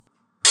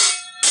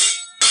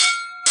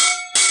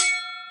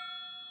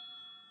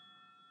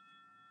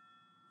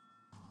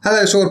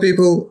Hello, sword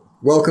people.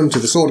 Welcome to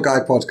the Sword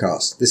Guy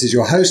podcast. This is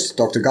your host,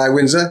 Dr. Guy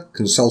Windsor,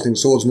 consulting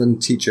swordsman,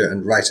 teacher,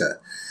 and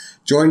writer.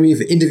 Join me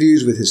for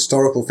interviews with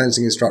historical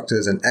fencing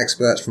instructors and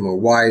experts from a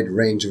wide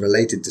range of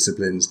related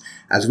disciplines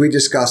as we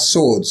discuss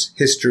swords,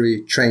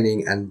 history,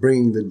 training, and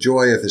bringing the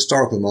joy of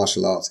historical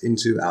martial arts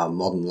into our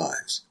modern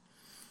lives.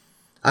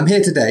 I'm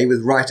here today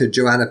with writer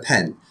Joanna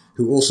Penn,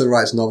 who also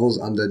writes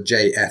novels under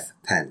J.F.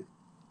 Penn.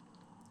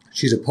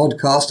 She's a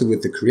podcaster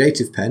with the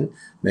Creative Penn,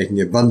 making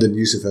abundant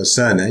use of her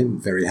surname,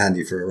 very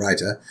handy for a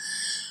writer,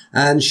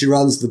 and she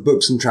runs the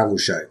Books and Travel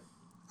Show.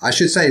 I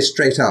should say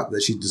straight up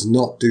that she does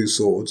not do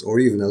swords or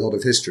even a lot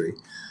of history,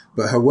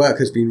 but her work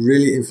has been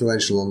really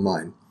influential on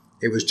mine.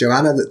 It was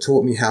Joanna that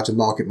taught me how to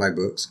market my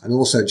books, and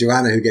also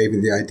Joanna who gave me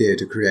the idea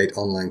to create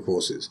online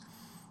courses.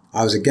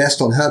 I was a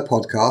guest on her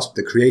podcast,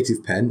 The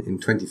Creative Penn, in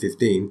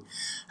 2015,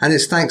 and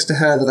it's thanks to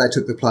her that I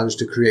took the plunge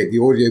to create the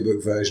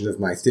audiobook version of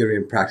my theory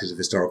and practice of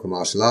historical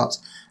martial arts,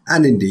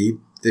 and indeed,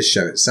 this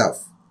show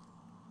itself.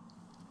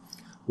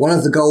 One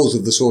of the goals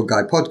of the Sword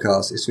Guy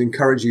podcast is to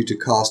encourage you to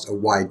cast a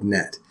wide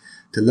net,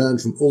 to learn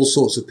from all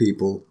sorts of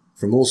people,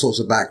 from all sorts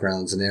of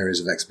backgrounds and areas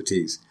of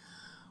expertise.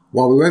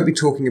 While we won't be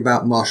talking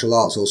about martial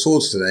arts or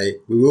swords today,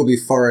 we will be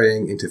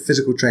foraying into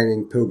physical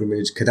training,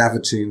 pilgrimage, cadaver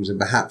tombs, and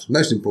perhaps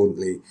most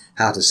importantly,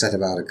 how to set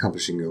about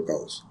accomplishing your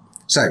goals.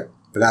 So,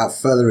 without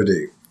further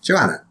ado,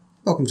 Joanna,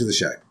 welcome to the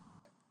show.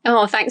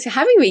 Oh, thanks for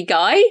having me,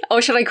 Guy.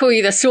 Or should I call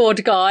you the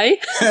Sword Guy?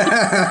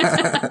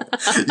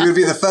 You would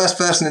be the first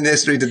person in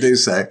history to do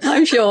so.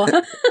 I'm sure.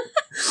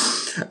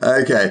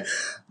 Okay.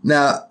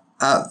 Now,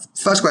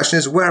 first question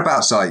is,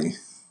 whereabouts are you?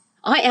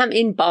 I am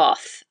in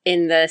Bath,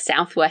 in the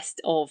southwest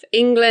of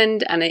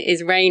England, and it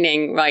is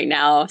raining right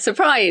now.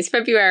 Surprise,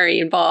 February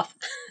in Bath.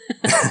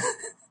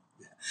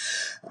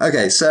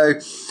 Okay, so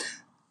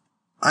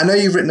I know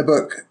you've written a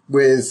book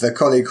with a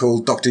colleague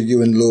called Dr.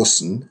 Ewan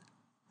Lawson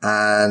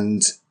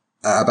and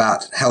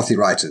about healthy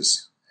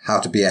writers, how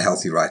to be a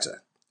healthy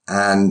writer.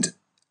 And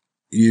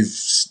you've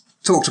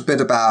talked a bit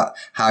about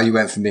how you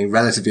went from being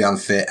relatively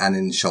unfit and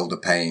in shoulder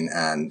pain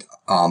and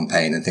arm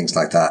pain and things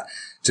like that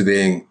to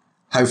being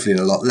hopefully in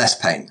a lot less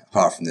pain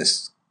apart from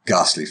this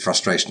ghastly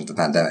frustration of the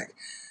pandemic.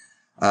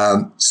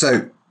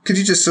 So could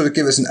you just sort of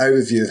give us an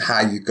overview of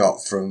how you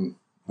got from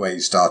where you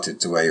started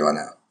to where you are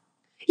now?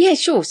 Yeah,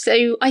 sure.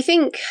 So I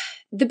think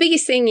the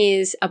biggest thing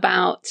is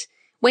about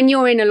when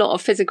you're in a lot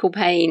of physical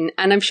pain,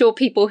 and I'm sure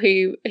people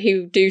who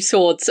do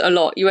swords a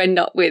lot, you end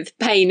up with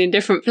pain in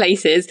different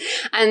places.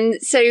 And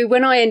so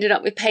when I ended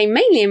up with pain,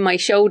 mainly in my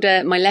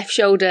shoulder, my left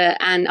shoulder,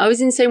 and I was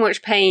in so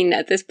much pain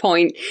at this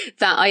point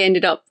that I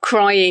ended up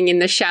crying in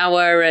the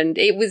shower, and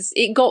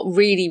it got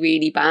really,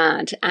 really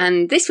bad.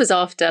 And this was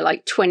after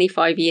like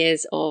 25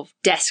 years of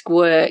desk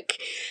work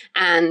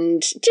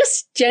and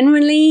just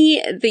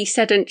generally the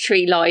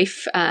sedentary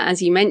life,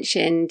 as you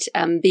mentioned,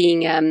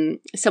 being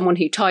someone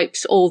who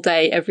types all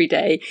day, every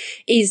day,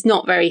 is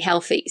not very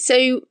healthy.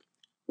 So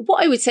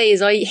what I would say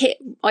is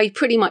I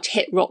pretty much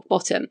hit rock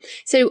bottom.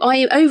 So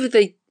over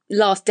the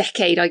last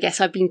decade, I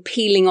guess I've been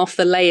peeling off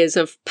the layers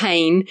of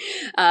pain.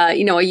 I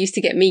used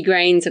to get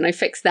migraines and I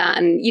fixed that.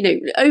 And,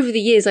 over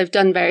the years, I've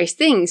done various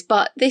things,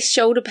 but this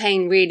shoulder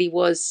pain really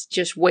was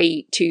just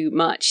way too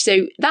much.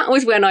 So that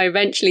was when I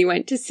eventually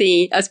went to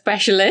see a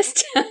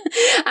specialist.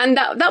 And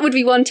that would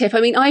be one tip.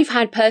 I mean, I've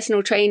had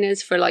personal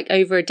trainers for like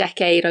over a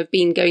decade. I've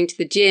been going to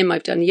the gym.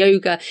 I've done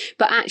yoga,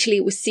 but actually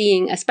it was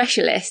seeing a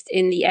specialist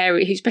in the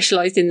area who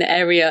specialized in the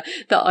area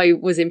that I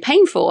was in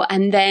pain for.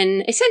 And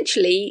then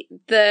essentially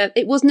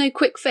it was no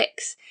quick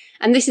fix.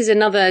 And this is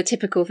another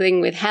typical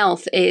thing with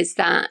health is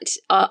that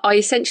I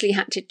essentially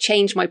had to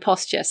change my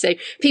posture. So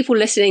people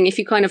listening, if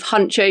you kind of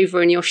hunch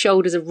over and your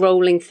shoulders are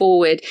rolling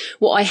forward,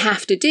 what I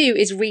have to do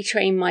is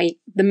retrain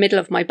the middle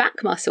of my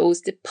back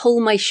muscles to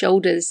pull my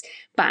shoulders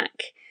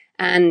back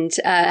and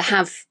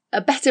have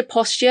a better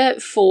posture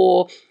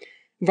for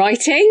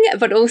writing,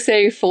 but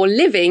also for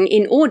living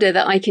in order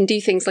that I can do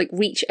things like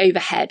reach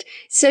overhead.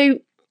 So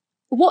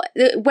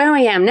where I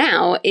am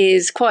now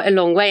is quite a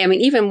long way. I mean,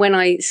 even when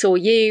I saw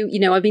you,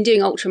 I've been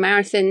doing ultra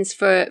marathons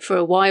for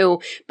a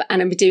while, and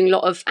I've been doing a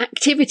lot of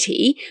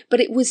activity, but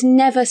it was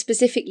never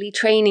specifically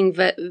training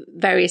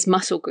various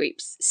muscle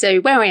groups.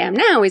 So where I am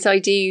now is I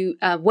do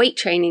weight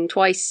training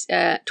twice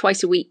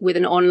a week with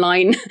an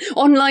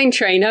online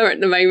trainer at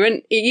the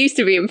moment. It used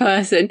to be in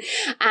person,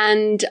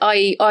 and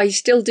I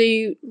still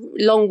do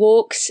long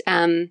walks.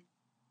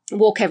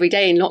 Walk every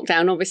day in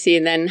lockdown, obviously,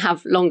 and then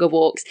have longer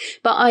walks.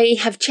 But I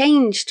have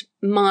changed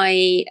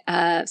my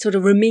sort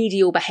of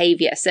remedial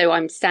behavior. So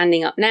I'm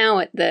standing up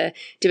now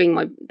doing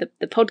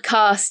the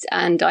podcast,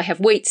 and I have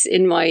weights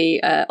in my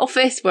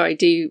office where I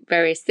do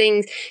various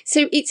things.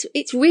 So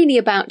it's really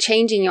about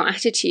changing your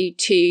attitude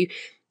to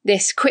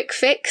this quick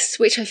fix,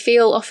 which I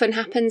feel often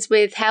happens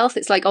with health.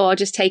 It's like, I'll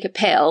just take a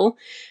pill.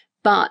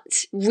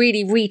 But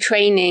really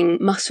retraining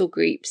muscle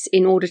groups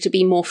in order to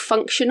be more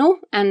functional.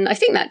 And I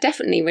think that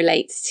definitely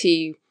relates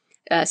to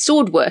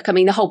sword work. I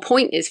mean, the whole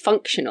point is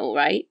functional,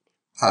 right?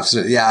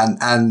 Absolutely, yeah.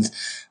 And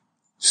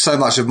so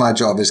much of my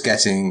job is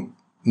getting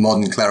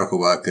modern clerical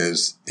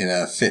workers in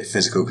a fit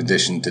physical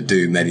condition to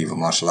do medieval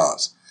martial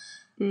arts.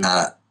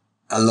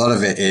 A lot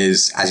of it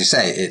is, as you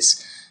say,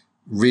 it's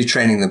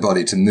retraining the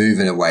body to move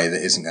in a way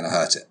that isn't going to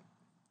hurt it.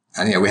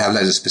 And, we have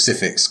loads of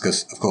specifics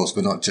because, of course,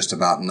 we're not just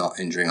about not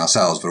injuring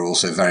ourselves, but we're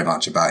also very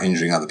much about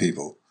injuring other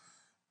people.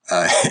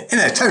 In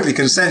a totally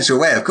consensual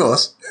way, of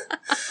course.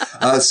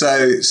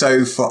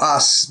 So for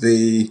us,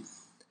 the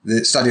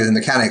study of the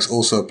mechanics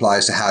also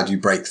applies to how do you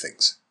break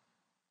things,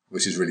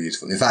 which is really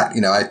useful. In fact,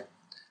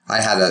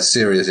 I had a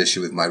serious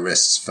issue with my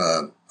wrists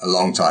for a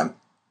long time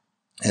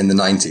in the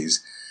 90s.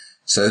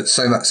 So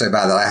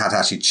bad that I had to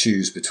actually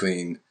choose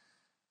between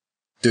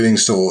doing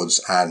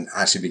swords and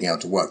actually being able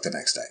to work the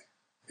next day.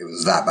 It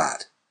was that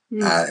bad.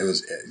 It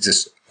was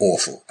just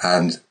awful.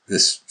 And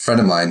this friend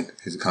of mine,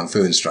 who's a Kung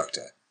Fu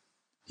instructor,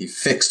 he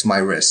fixed my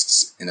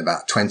wrists in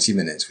about 20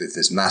 minutes with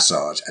this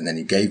massage, and then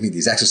he gave me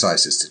these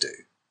exercises to do.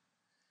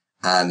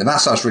 And the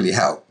massage really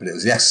helped, but it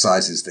was the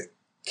exercises that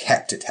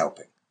kept it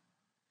helping.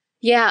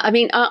 Yeah, I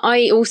mean,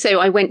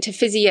 I went to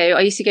physio.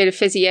 I used to go to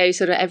physio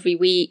sort of every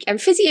week, and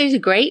physios are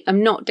great.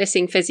 I'm not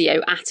dissing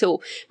physio at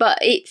all, but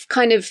it's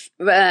kind of,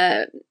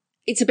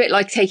 it's a bit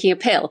like taking a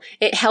pill.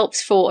 It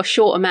helps for a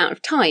short amount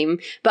of time,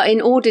 but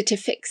in order to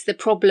fix the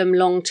problem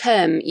long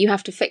term, you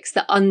have to fix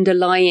the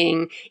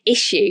underlying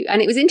issue.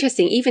 And it was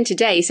interesting, even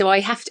today. So I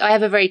have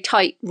a very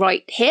tight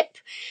right hip.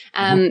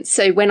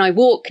 So when I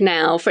walk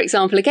now, for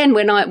example, again,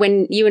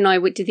 when you and I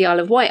went to the Isle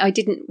of Wight, I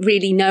didn't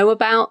really know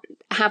about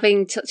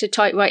having such a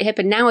tight right hip.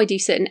 And now I do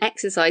certain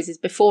exercises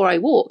before I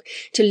walk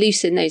to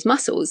loosen those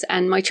muscles.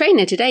 And my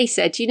trainer today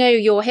said,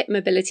 your hip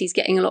mobility is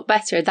getting a lot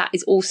better. That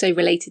is also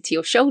related to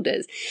your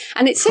shoulders.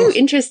 And it's so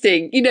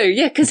interesting,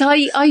 because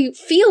I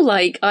feel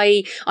like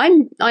I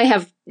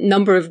have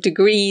number of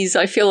degrees.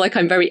 I feel like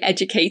I'm very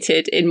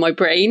educated in my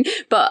brain,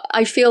 but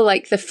I feel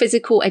like the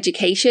physical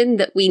education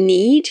that we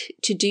need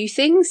to do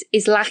things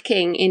is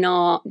lacking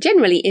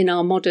generally in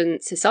our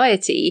modern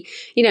society.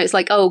 It's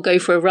like, go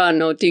for a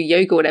run or do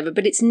yoga or whatever,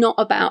 but it's not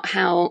about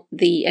how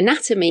the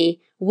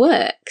anatomy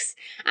works.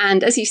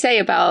 And as you say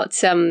about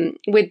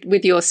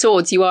with your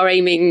swords, you are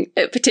aiming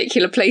at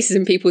particular places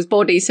in people's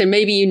bodies, so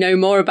maybe you know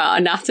more about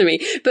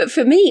anatomy. But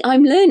for me,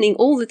 I'm learning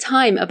all the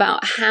time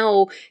about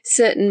how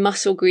certain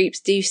muscle groups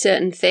do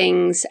certain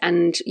things,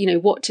 and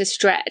what to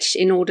stretch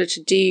in order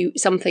to do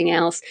something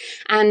else.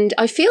 And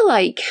I feel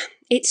like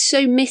it's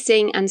so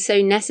missing and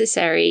so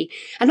necessary.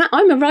 And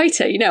I'm a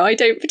writer, I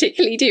don't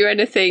particularly do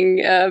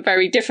anything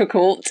very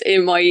difficult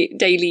in my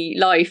daily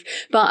life,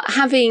 but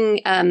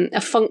having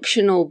a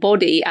functional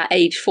body at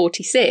age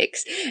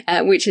 46,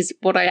 which is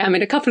what I am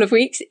in a couple of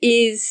weeks,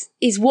 is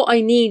what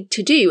I need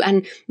to do.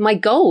 And my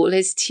goal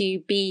is to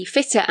be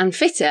fitter and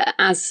fitter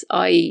as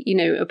I,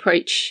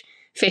 approach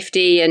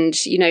 50 and,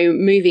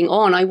 moving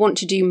on. I want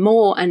to do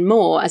more and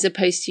more as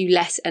opposed to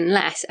less and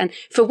less. And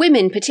for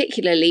women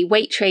particularly,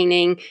 weight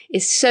training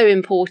is so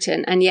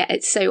important, and yet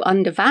it's so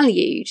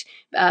undervalued,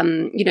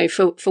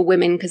 for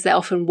women, because they're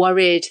often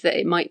worried that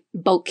it might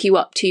bulk you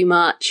up too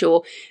much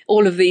or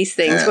all of these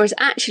things. Yeah. Whereas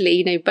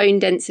actually, bone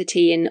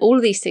density and all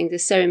of these things are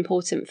so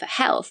important for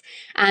health.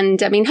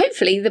 And I mean,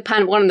 hopefully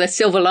one of the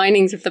silver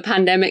linings of the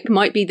pandemic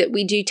might be that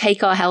we do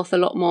take our health a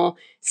lot more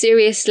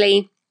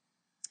seriously,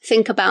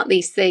 think about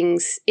these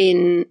things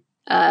in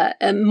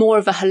a more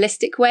of a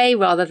holistic way,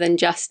 rather than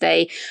just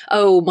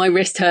my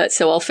wrist hurts,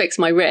 so I'll fix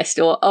my wrist,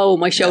 or,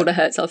 my shoulder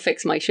hurts, I'll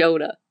fix my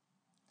shoulder.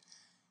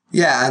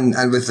 Yeah,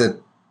 and with the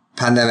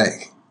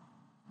pandemic,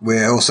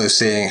 we're also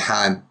seeing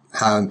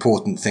how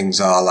important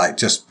things are, like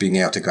just being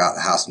able to go out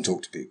the house and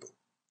talk to people,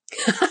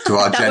 to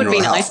our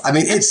general health. Nice. I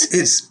mean,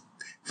 it's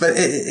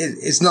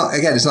not.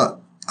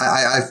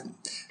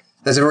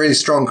 There's a really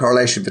strong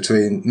correlation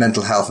between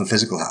mental health and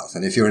physical health.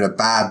 And if you're in a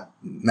bad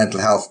mental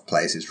health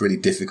place, it's really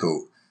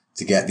difficult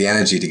to get the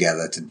energy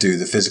together to do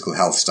the physical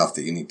health stuff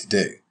that you need to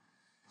do.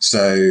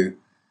 So,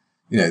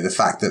 the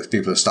fact that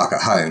people are stuck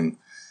at home,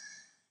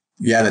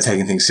 they're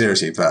taking things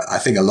seriously, but I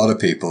think a lot of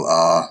people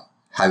are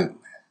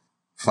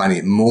finding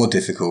it more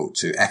difficult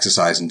to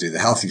exercise and do the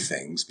healthy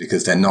things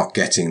because they're not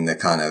getting the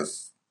kind of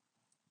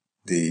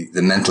the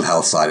mental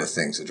health side of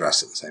things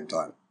addressed at the same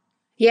time.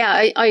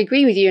 Yeah, I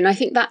agree with you. And I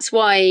think that's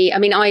why,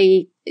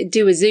 I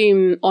do a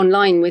Zoom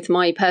online with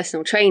my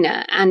personal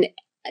trainer, and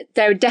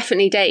there are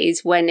definitely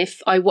days when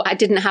if I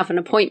didn't have an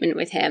appointment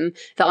with him,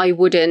 that I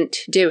wouldn't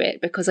do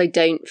it because I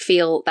don't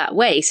feel that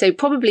way. So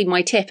probably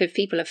my tip, if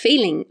people are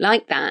feeling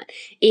like that,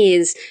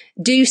 is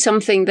do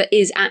something that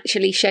is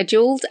actually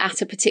scheduled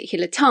at a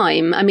particular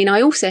time. I mean,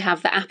 I also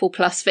have the Apple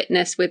Plus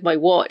Fitness with my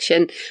watch,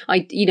 and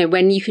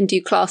when you can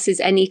do classes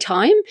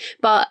anytime,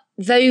 but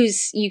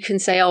those you can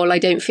say, I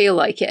don't feel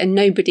like it, and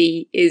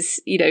nobody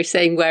is,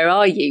 saying, where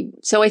are you?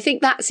 So I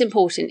think that's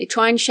important. You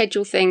try and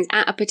schedule things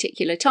at a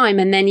particular time,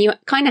 and then you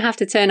kind of have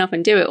to turn up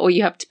and do it, or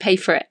you have to pay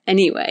for it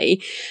anyway.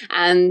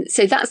 And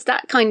so that's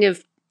that kind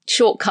of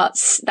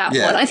shortcuts that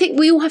one. I think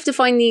we all have to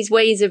find these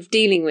ways of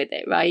dealing with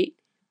it, right?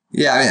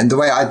 Yeah, and the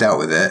way I dealt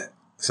with it,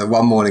 so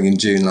one morning in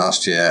June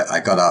last year, I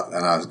got up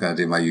and I was going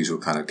to do my usual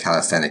kind of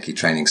calisthenic-y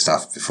training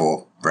stuff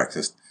before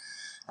breakfast.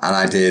 And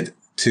I did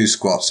 2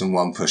 squats and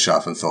 1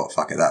 push-up and thought,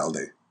 fuck it, that'll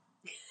do.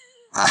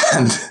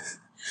 And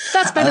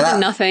that's better than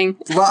nothing.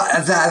 Well,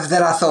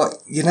 then I thought,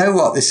 you know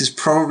what? This is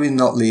probably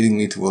not leading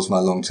me towards my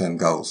long-term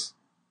goals.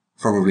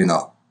 Probably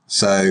not.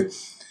 So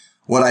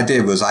what I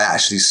did was I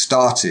actually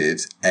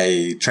started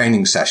a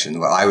training session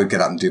where I would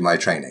get up and do my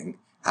training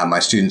and my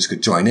students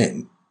could join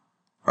in,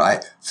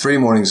 right? 3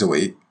 mornings a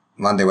week,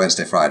 Monday,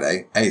 Wednesday,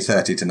 Friday,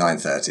 8:30 to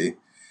 9:30.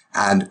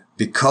 And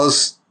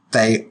because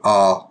they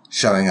are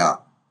showing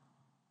up,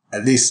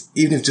 at least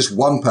even if just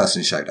one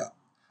person showed up,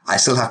 I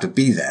still have to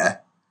be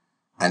there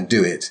and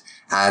do it.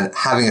 And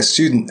having a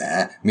student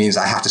there means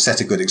I have to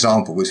set a good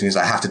example, which means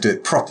I have to do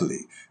it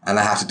properly and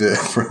I have to do it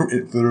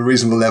for a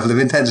reasonable level of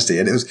intensity.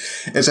 And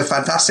it's a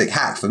fantastic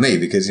hack for me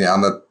because, you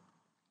know,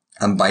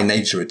 I'm by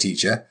nature a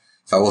teacher.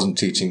 If I wasn't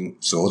teaching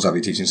swords, I'd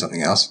be teaching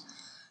something else.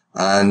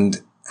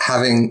 And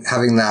having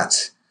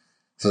that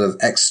sort of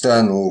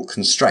external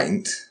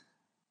constraint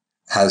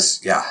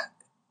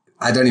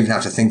I don't even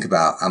have to think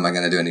about, am I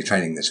going to do any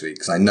training this week?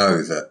 Because I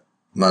know that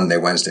Monday,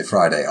 Wednesday,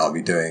 Friday, I'll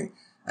be doing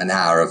an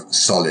hour of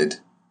solid,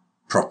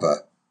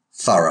 proper,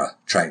 thorough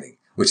training,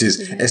 which is,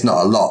 it's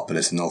not a lot, but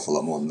it's an awful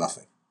lot more than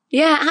nothing.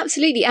 Yeah,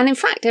 absolutely. And in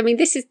fact, I mean,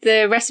 this is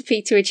the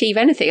recipe to achieve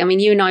anything. I mean,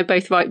 you and I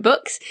both write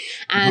books.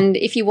 And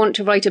if you want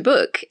to write a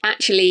book,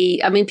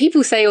 actually, I mean,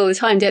 people say all the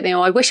time, don't they?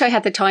 Oh, I wish I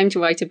had the time to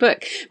write a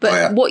book.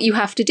 But what you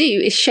have to do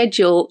is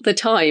schedule the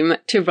time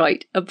to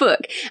write a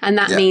book. And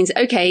that means,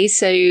 okay,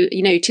 so,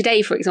 you know,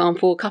 today, for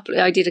example,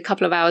 I did a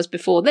couple of hours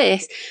before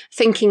this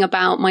thinking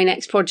about my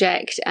next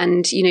project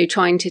and, you know,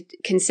 trying to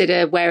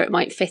consider where it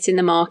might fit in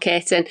the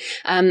market.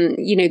 And,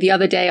 you know, the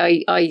other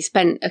day I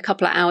spent a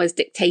couple of hours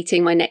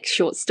dictating my next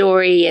short story.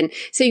 And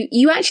so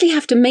you actually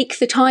have to make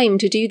the time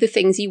to do the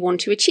things you want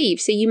to achieve.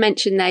 So you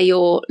mentioned there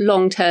your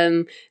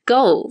long-term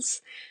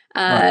goals.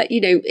 Right.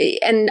 You know,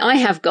 and I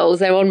have goals,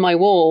 they're on my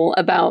wall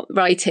about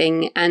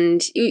writing. And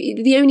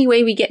the only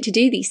way we get to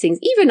do these things,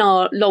 even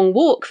our long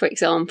walk, for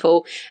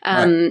example,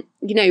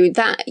 you know,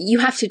 that you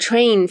have to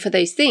train for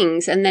those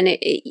things. And then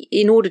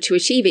in order to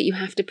achieve it, you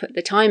have to put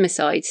the time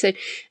aside. So,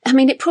 I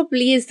mean, it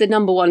probably is the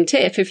number one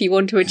tip if you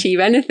want to achieve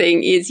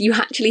anything is you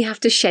actually have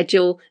to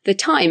schedule the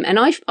time. And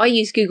I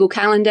use Google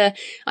Calendar.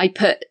 I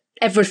put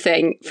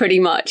everything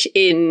pretty much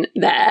in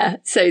there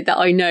so that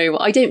I know.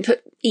 I don't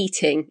put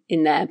eating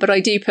in there, but I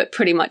do put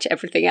pretty much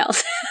everything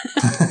else.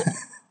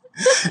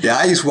 Yeah,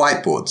 I use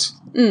whiteboards.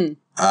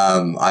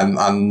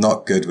 I'm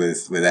not good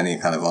with any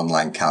kind of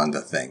online calendar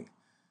thing.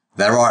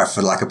 There are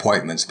for like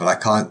appointments, but I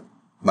can't,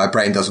 my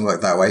brain doesn't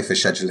work that way for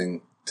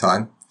scheduling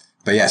time.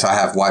 But yes, I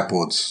have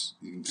whiteboards.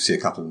 You can see a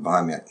couple of them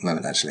behind me at the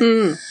moment,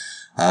 actually.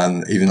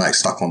 Even like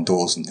stuck on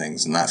doors and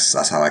things. And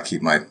that's how I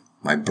keep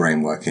my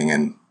brain working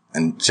and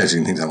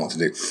scheduling things I want to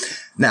do.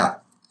 Now,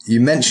 you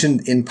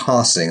mentioned in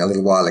passing a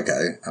little while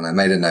ago, and I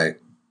made a note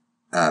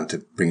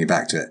to bring you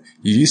back to it.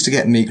 You used to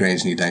get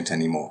migraines and you don't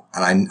anymore.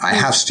 And I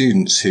have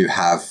students who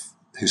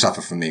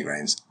suffer from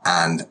migraines,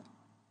 and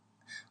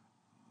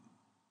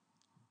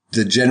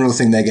the general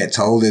thing they get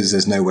told is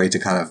there's no way to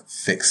kind of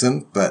fix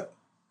them, but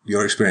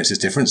your experience is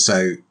different.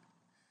 So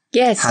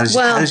yes,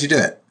 how did you do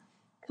it?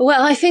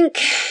 Well, I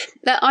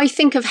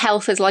think of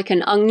health as like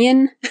an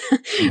onion,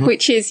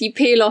 which is you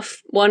peel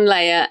off one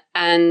layer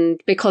and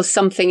because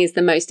something is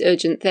the most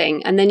urgent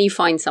thing, and then you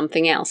find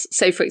something else.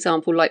 So, for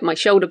example, like my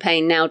shoulder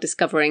pain, now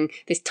discovering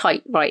this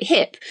tight right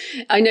hip.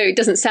 I know it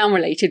doesn't sound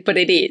related, but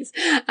it is.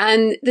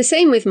 And the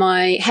same with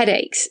my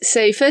headaches.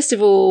 So first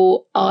of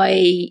all,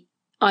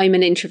 I'm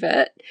an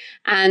introvert,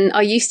 and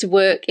I used to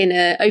work in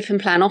an open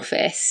plan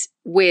office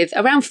with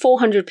around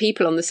 400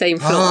 people on the same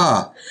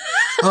floor.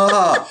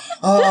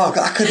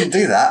 I couldn't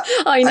do that.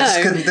 I know. I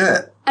just couldn't do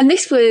it. And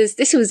this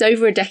was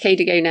over a decade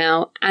ago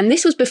now. And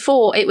this was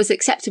before it was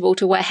acceptable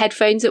to wear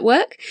headphones at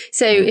work.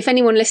 So if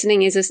anyone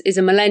listening is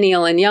a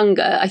millennial and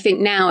younger, I think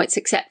now it's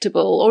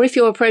acceptable. Or if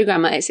you're a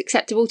programmer, it's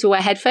acceptable to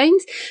wear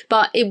headphones,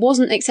 but it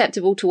wasn't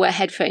acceptable to wear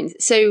headphones.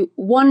 So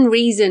one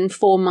reason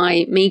for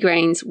my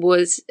migraines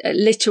was a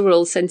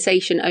literal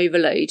sensation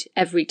overload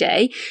every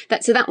day.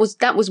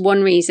 That was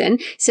one reason.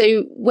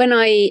 So when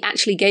I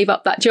actually gave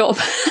up that job,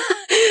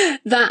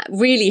 that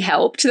really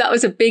helped. That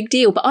was a big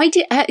deal. But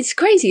it's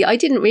crazy. I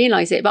didn't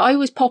realize it, but I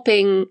was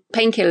popping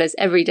painkillers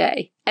every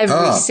day,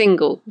 every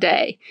single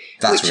day.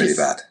 That's really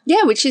bad.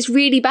 Yeah, which is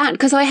really bad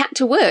because I had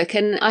to work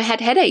and I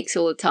had headaches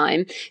all the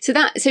time.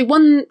 So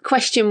one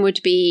question would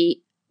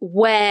be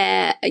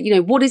what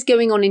is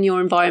going on in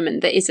your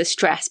environment that is a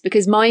stress?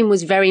 Because mine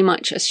was very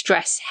much a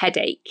stress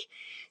headache.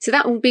 So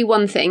that would be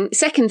one thing.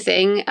 Second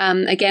thing,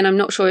 again, I'm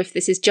not sure if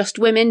this is just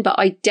women, but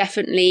I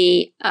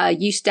definitely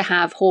used to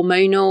have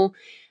hormonal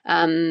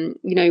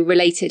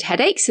related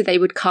headaches. So they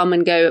would come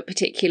and go at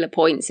particular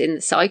points in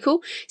the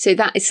cycle. So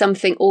that is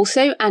something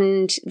also,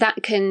 and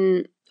that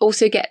can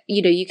also get,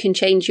 you can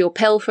change your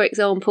pill, for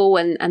example,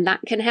 and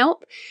that can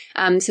help.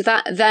 So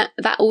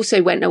that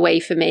also went away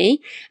for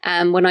me,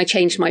 when I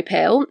changed my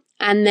pill.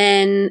 And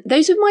then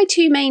those are my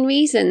two main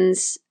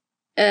reasons,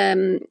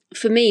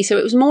 for me. So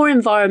it was more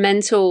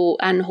environmental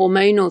and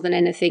hormonal than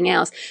anything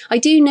else. I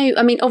do know,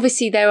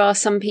 obviously there are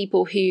some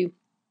people who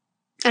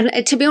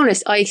And to be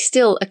honest, I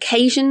still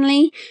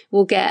occasionally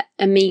will get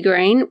a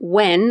migraine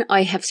when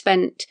I have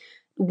spent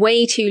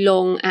way too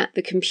long at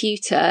the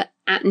computer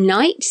at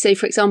night. So,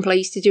 for example, I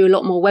used to do a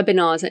lot more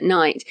webinars at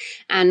night,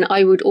 and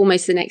I would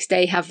almost the next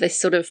day have this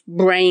sort of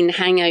brain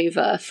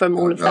hangover from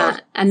all of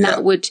that. And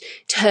that would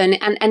turn,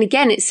 and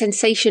again, it's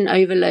sensation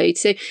overload.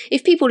 So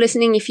if people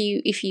listening, if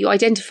you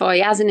identify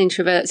as an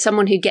introvert,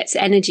 someone who gets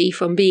energy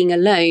from being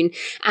alone,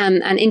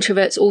 and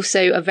introverts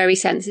also are very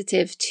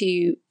sensitive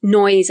to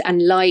noise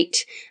and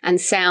light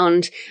and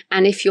sound.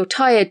 And if you're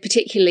tired,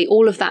 particularly,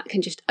 all of that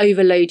can just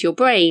overload your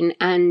brain,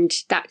 and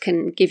that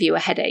can give you a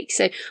headache.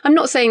 So I'm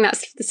not saying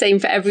that's the same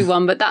for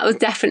everyone, but that was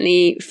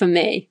definitely for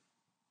me.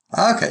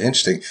 Okay,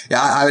 interesting.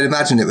 Yeah, I would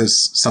imagine it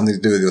was something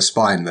to do with your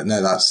spine, but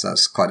no,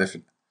 that's quite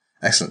different.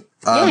 Excellent.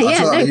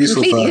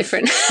 Completely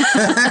different.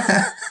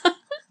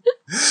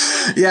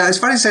 Yeah, it's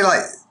funny to say,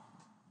 like,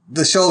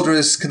 the shoulder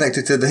is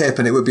connected to the hip,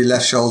 and it would be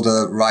left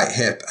shoulder, right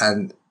hip.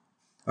 And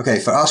okay,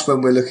 for us,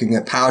 when we're looking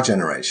at power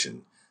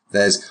generation,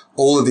 there's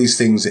all of these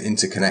things are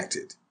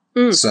interconnected.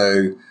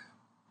 So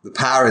the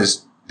power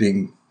is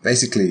being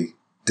basically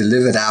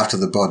delivered out of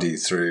the body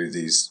through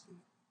these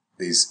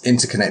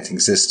interconnecting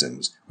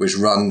systems, which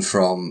run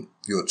from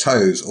your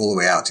toes all the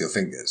way out to your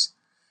fingers.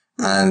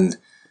 And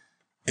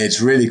it's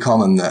really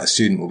common that a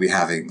student will be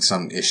having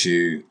some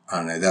issue. I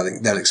don't know,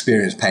 they'll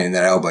experience pain in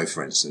their elbow,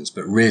 for instance,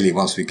 but really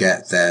once we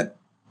get their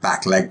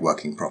back leg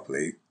working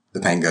properly, the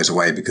pain goes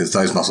away because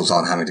those muscles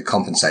aren't having to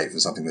compensate for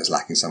something that's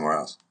lacking somewhere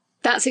else.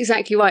 That's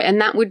exactly right. And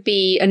that would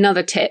be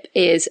another tip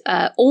is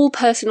all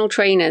personal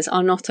trainers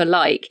are not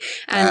alike.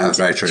 And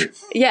very true.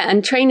 Yeah.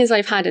 And trainers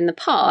I've had in the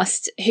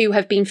past who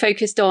have been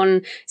focused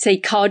on, say,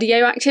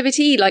 cardio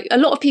activity, like a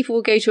lot of people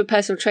will go to a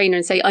personal trainer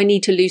and say, I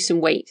need to lose some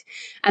weight.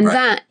 And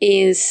that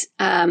is,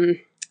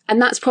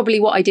 and that's probably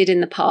what I did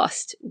in the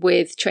past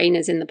with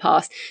trainers in the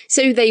past.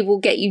 So they will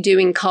get you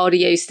doing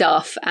cardio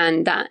stuff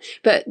and that.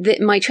 But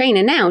my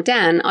trainer now,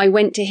 Dan, I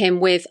went to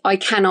him with, I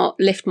cannot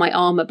lift my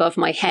arm above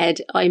my head.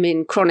 I'm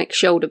in chronic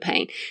shoulder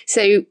pain.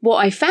 So what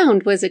I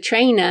found was a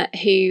trainer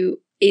who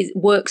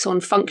works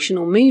on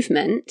functional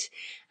movement.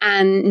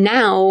 And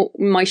now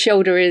my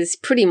shoulder is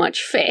pretty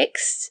much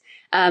fixed.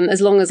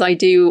 As long as I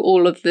do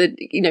all of the,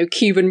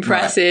 Cuban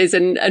presses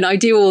and I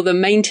do all the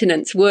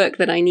maintenance work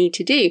that I need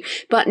to do.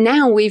 But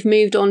now we've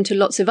moved on to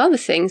lots of other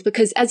things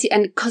because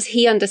because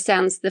he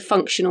understands the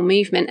functional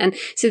movement. And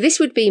so this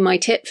would be my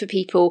tip for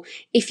people.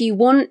 If you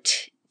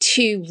want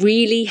to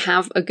really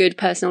have a good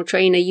personal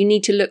trainer, you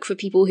need to look for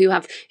people who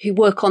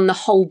work on the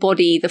whole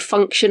body, the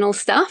functional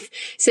stuff.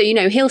 So,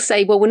 he'll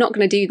say, well, we're not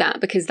going to do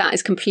that because that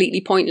is completely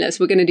pointless.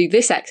 We're going to do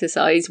this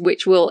exercise,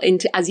 which will,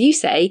 as you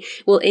say,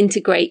 will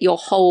integrate your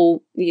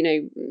whole,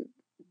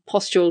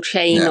 postural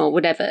chain or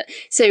whatever.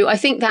 So I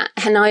think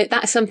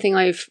that's something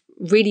I've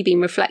really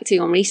been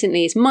reflecting on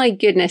recently is, my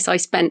goodness, I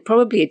spent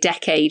probably a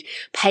decade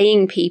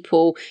paying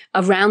people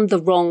around the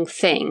wrong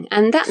thing.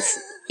 And that's,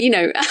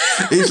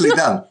 Easily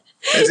done.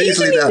 It's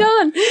easily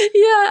done.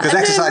 Yeah. Because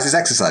exercise is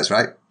exercise,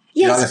 right?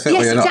 Yes, you're either fit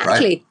or you're not,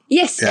 exactly. Right?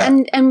 Yes, yeah.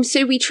 And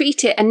so we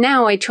treat it, and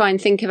now I try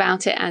and think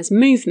about it as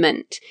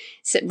movement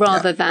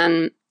rather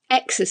than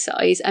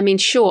exercise. I mean,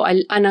 sure,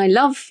 I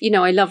love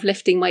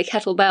lifting my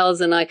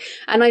kettlebells, and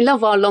I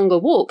love our longer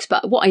walks.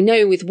 But what I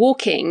know with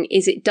walking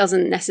is it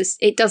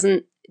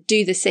doesn't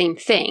do the same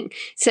thing.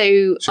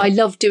 So sure. I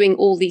love doing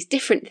all these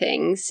different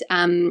things.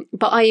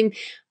 But I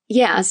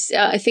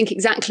think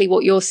exactly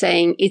what you're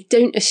saying is,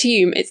 don't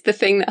assume it's the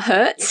thing that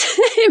hurts.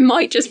 It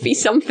might just be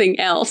something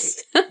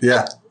else.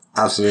 Yeah,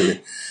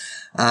 absolutely.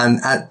 And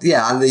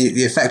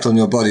the effect on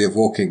your body of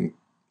walking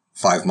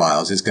 5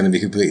 miles is going to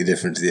be completely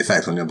different to the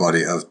effect on your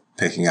body of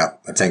picking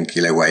up a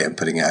 10-kilo weight and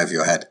putting it over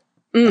your head.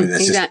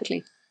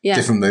 Exactly. Yeah.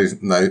 Different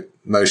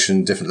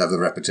motion, different level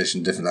of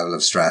repetition, different level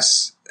of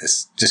stress.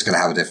 It's just going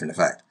to have a different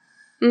effect.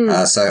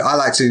 So I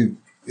like to,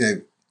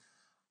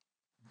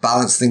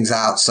 balance things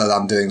out so that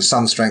I'm doing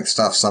some strength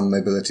stuff, some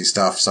mobility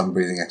stuff, some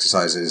breathing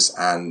exercises,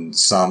 and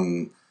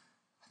some,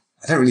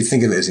 I don't really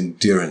think of it as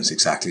endurance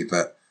exactly,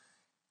 but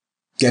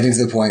getting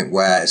to the point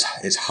where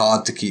it's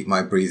hard to keep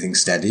my breathing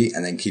steady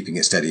and then keeping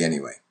it steady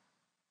anyway.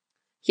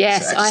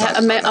 Yes,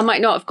 I might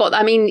not have got.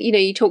 I mean,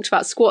 you talked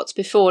about squats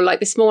before, like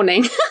this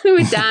morning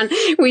with Dan.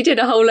 We did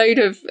a whole load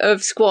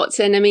of squats,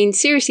 and I mean,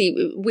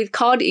 seriously, with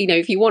cardio,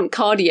 if you want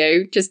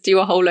cardio, just do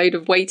a whole load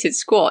of weighted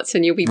squats,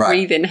 and you'll be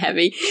breathing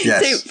heavy.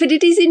 Yes. So, but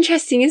it is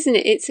interesting, isn't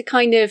it? It's a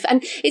kind of,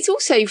 and it's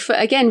also for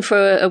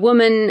a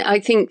woman. I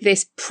think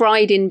this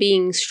pride in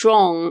being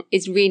strong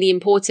is really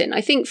important.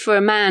 I think for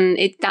a man,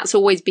 that's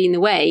always been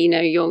the way.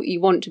 You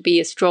want to be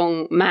a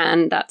strong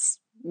man. That's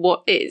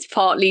what it's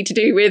partly to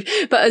do with.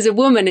 But as a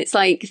woman, it's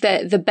like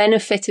the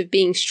benefit of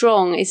being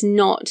strong is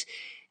not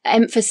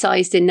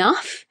emphasized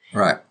enough.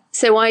 Right.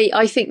 So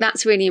I think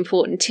that's really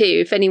important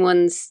too. If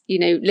anyone's,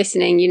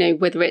 listening,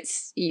 whether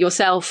it's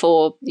yourself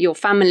or your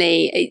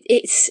family,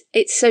 it's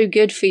so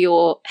good for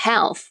your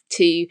health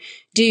to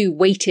do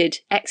weighted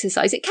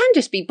exercise. It can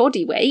just be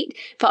body weight,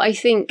 but I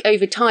think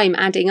over time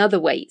adding other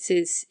weights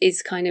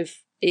is kind of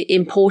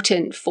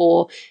important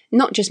for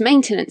not just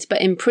maintenance,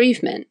 but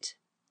improvement.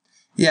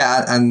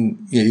 Yeah, and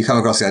you come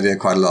across the idea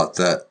quite a lot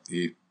that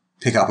you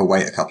pick up a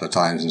weight a couple of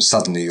times and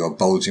suddenly you're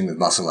bulging with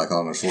muscle like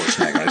Arnold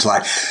Schwarzenegger. It's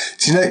like,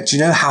 do you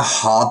know how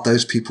hard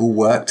those people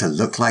work to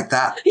look like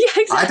that? Yeah,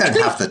 exactly. I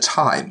don't have the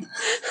time.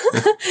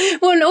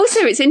 Well, and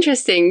also it's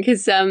interesting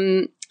because,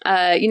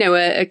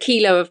 a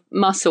kilo of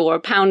muscle or a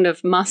pound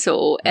of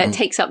muscle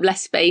takes up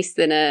less space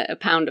than a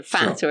pound of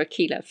fat or a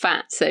kilo of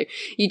fat. So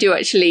you do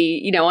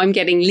actually, I'm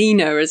getting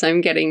leaner as I'm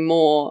getting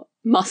more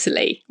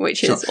muscly,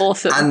 which is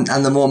awesome.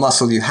 And the more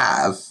muscle you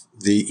have,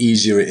 the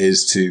easier it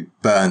is to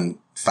burn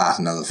fat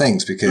and other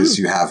things because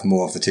you have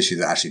more of the tissue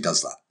that actually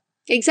does that.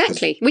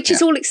 Exactly, which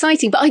is all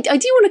exciting. But I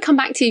do want to come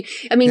back to,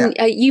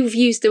 you've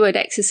used the word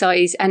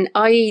exercise, and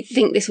I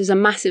think this was a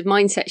massive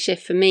mindset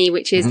shift for me,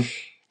 which is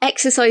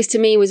exercise to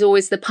me was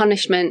always the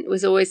punishment,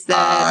 was always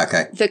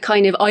the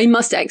kind of, I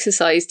must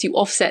exercise to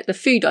offset the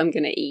food I'm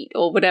going to eat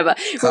or whatever.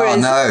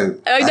 Whereas,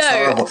 That's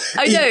horrible.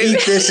 I know.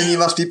 Eat this and you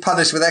must be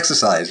punished with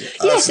exercise.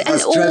 Yes,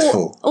 that's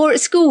dreadful. Or at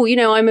school,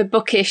 I'm a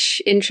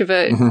bookish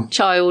introvert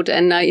child,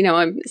 and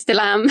I still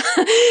am,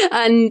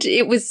 and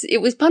it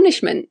was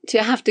punishment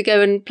to have to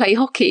go and play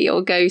hockey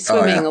or go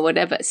swimming or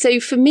whatever. So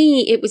for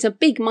me, it was a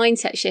big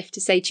mindset shift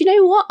to say, do you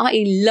know what?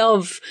 I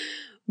love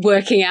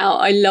working out.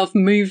 I love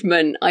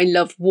movement. I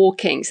love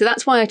walking. So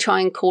that's why I try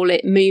and call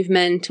it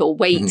movement or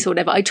weights or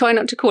whatever. I try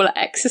not to call it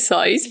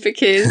exercise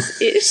because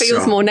it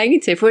feels more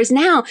negative. Whereas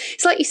now,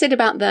 it's like you said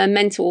about the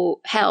mental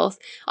health.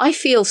 I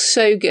feel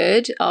so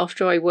good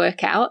after I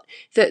work out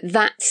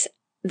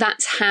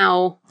that's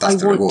how I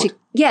want to.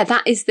 Yeah,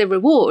 that is the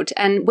reward.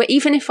 And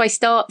even if I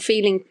start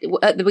feeling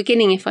at the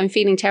beginning, if I'm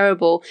feeling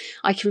terrible,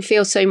 I can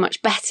feel so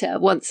much better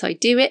once I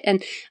do it.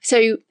 And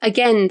so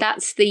again,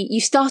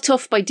 you start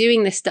off by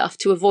doing this stuff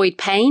to avoid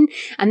pain.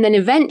 And then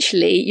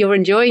eventually you're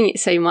enjoying it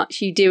so much,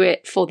 you do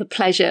it for the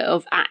pleasure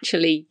of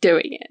actually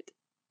doing it.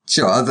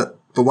 Sure.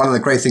 But one of the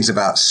great things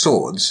about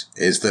swords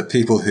is that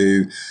people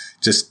who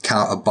just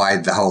cannot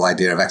abide the whole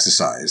idea of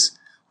exercise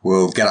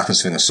will get up and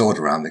swing a sword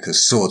around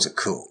because swords are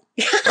cool.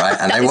 Right.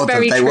 And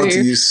they want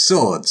to use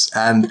swords.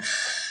 And,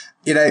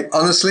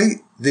 honestly,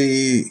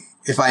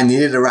 if I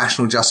needed a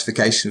rational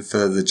justification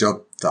for the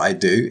job that I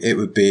do, it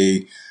would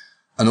be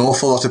an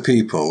awful lot of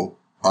people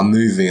are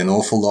moving an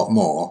awful lot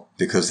more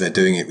because they're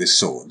doing it with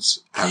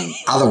swords. And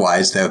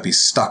otherwise they would be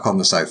stuck on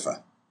the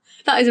sofa.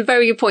 That is a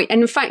very good point.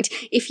 And in fact,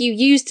 if you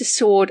used a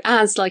sword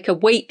as like a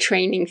weight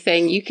training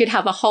thing, you could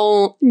have a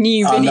whole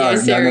new video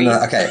series.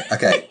 No.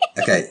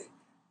 Okay.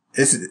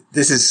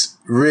 This is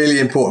really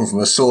important from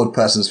a sword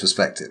person's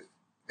perspective.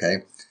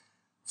 Okay.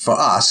 For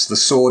us, the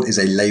sword is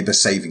a labor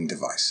saving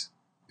device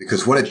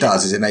because what it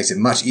does is it makes it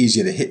much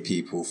easier to hit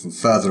people from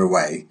further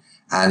away,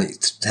 and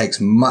it takes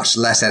much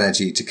less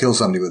energy to kill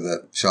somebody with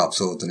a sharp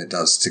sword than it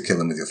does to kill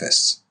them with your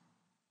fists.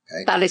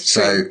 Okay. That is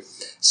true.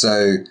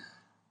 So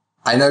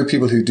I know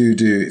people who do,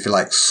 if you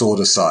like,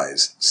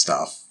 swordercise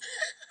stuff,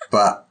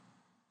 but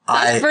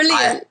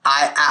brilliant.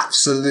 I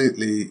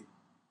absolutely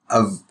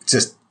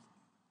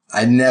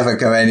I never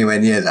go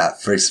anywhere near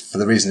that for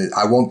the reason that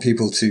I want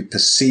people to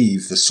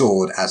perceive the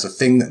sword as a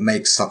thing that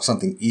makes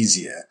something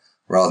easier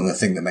rather than a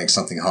thing that makes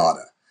something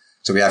harder.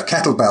 So we have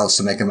kettlebells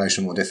to make a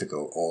motion more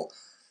difficult, or,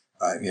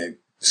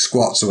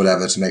 squats or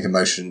whatever to make a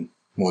motion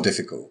more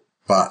difficult.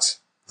 But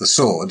the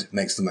sword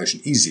makes the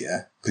motion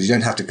easier because you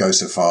don't have to go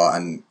so far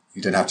and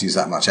you don't have to use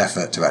that much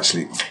effort to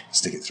actually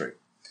stick it through.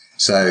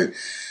 So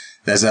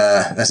there's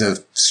a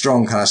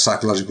strong kind of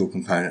psychological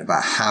component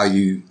about how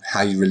you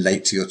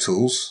relate to your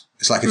tools.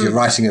 It's like if you're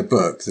writing a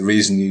book, the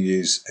reason you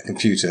use a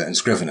computer and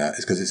Scrivener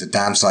is because it's a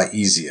damn sight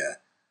easier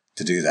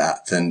to do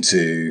that than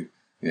to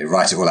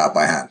write it all out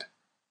by hand.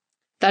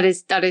 That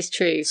is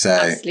true. So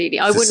absolutely.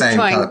 I wouldn't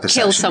try and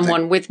kill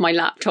someone with my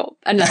laptop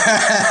unless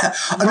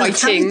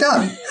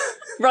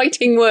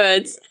writing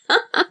words.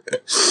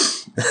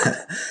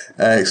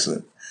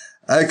 Excellent.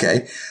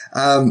 Okay.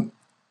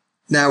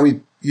 Now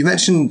you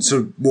mentioned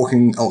sort of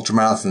walking ultra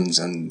marathons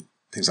and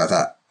things like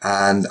that.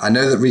 And I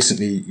know that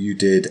recently you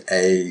did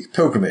a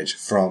pilgrimage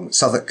from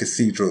Southwark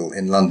Cathedral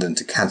in London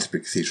to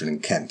Canterbury Cathedral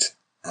in Kent,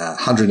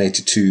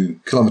 182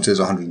 kilometres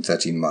or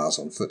 113 miles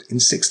on foot in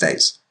 6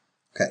 days.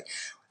 Okay.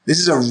 This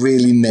is a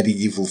really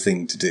medieval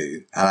thing to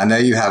do. And I know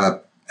you have an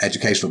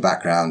educational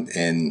background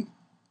in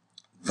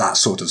that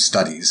sort of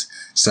studies.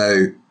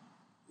 So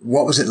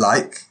what was it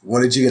like?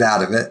 What did you get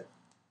out of it?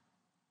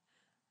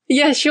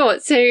 Yeah, sure.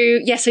 So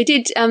yes, I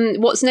did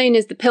what's known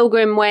as the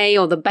Pilgrim Way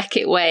or the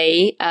Becket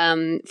Way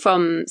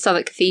from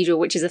Southwark Cathedral,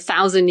 which is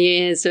 1,000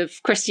 years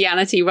of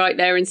Christianity right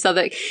there in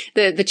Southwark.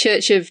 The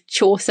Church of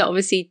Chaucer,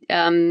 obviously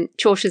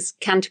Chaucer's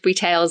Canterbury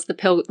Tales.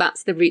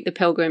 That's the route the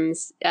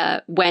Pilgrims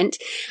went.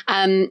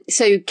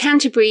 So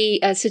Canterbury,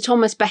 Saint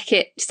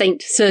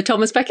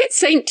Thomas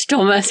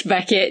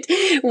Becket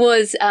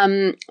was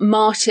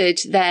martyred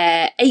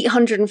there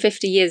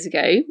 850 years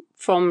ago.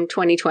 From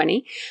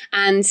 2020.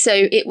 And so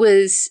it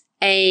was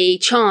a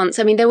chance.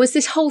 I mean, there was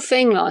this whole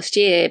thing last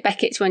year,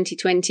 Becket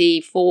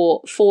 2020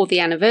 for the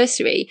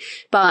anniversary,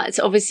 but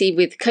obviously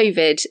with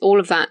COVID, all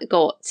of that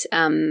got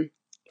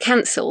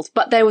cancelled,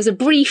 but there was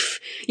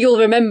you'll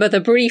remember the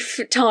brief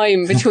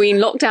time between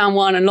lockdown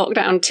 1 and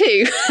lockdown 2.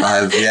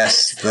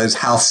 Yes, those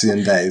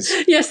halcyon days.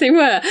 Yes, they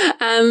were.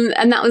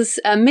 And that was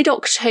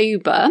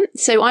mid-October.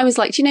 So I was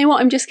like, do you know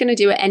what? I'm just going to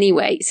do it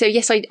anyway. So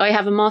yes, I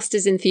have a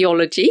master's in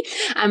theology,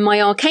 and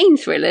my arcane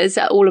thrillers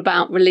are all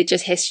about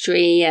religious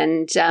history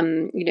and,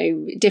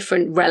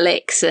 different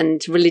relics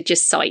and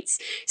religious sites.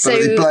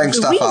 So blowing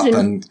stuff up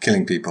and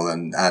killing people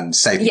and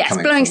Satan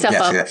coming. Blowing stuff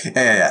up.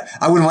 Yeah.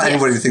 I wouldn't want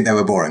anybody to think they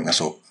were boring. That's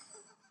all.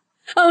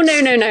 Oh, no.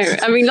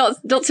 I mean,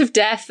 lots of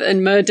death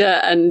and murder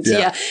and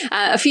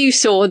a few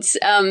swords,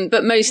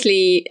 but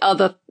mostly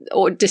other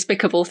or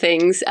despicable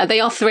things. They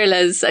are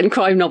thrillers and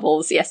crime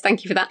novels. Yes,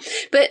 thank you for that.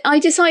 But I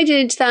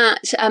decided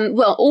that,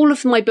 all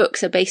of my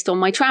books are based on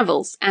my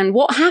travels. And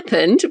what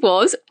happened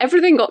was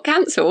everything got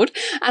cancelled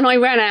and I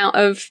ran out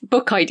of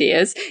book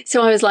ideas.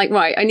 So I was like,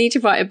 right, I need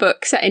to write a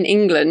book set in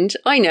England.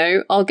 I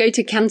know, I'll go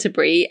to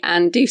Canterbury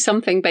and do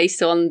something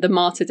based on the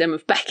martyrdom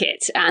of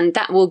Becket. And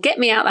that will get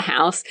me out of the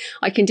house.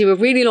 I can do a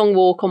really long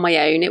walk on my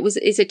own.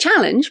 It's a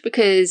challenge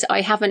because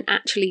I haven't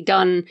actually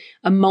done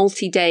a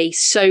multi-day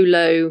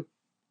solo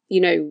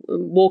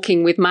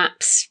walking with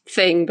maps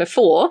thing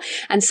before.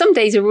 And some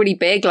days are really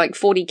big, like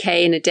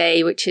 40K in a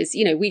day, which is,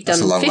 we've done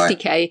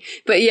 50K.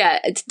 But yeah,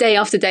 it's day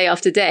after day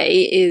after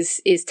day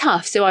is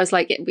tough. So I was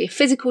like, it'll be a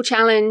physical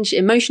challenge,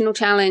 emotional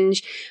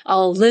challenge.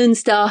 I'll learn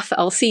stuff.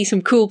 I'll see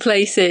some cool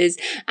places.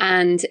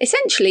 And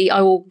essentially I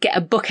will get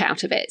a book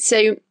out of it.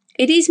 So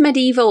it is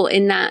medieval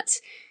in that,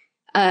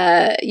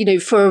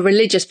 for a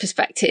religious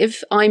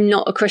perspective, I'm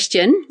not a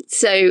Christian.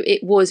 So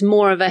it was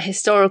more of a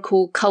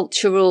historical,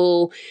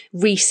 cultural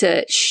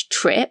research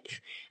trip.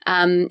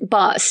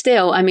 But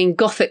still, I mean,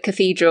 Gothic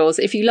cathedrals,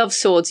 if you love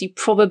swords, you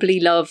probably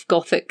love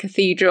Gothic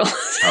cathedrals.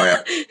 Oh,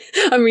 yeah.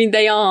 I mean,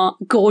 they are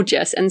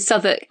gorgeous. And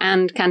Southwark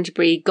and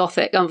Canterbury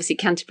Gothic, obviously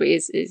Canterbury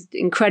is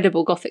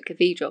incredible Gothic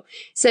cathedral.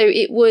 So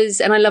it was,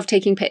 and I love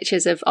taking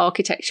pictures of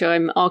architecture.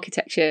 I'm an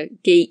architecture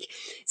geek.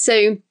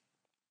 So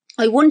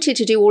I wanted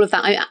to do all of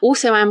that. I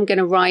also am going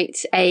to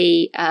write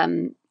a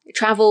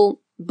travel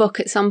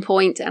book at some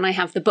point, and I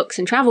have the Books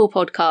and Travel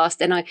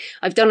podcast, and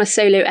I've done a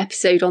solo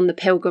episode on the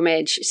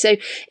pilgrimage. So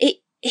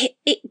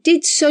it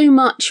did so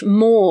much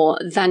more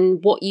than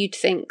what you'd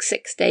think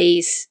 6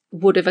 days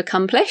would have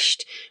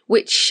accomplished,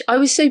 which I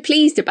was so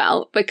pleased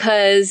about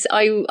because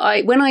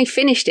I when I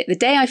finished it, the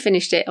day I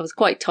finished it, I was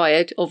quite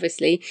tired,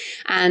 obviously,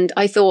 and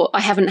I thought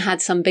I haven't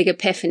had some big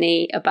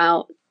epiphany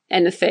about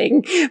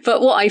anything.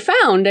 But what I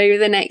found over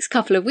the next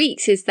couple of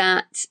weeks is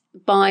that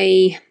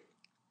by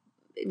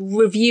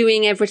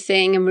reviewing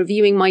everything and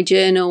reviewing my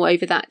journal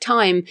over that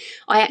time,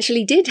 I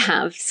actually did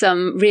have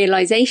some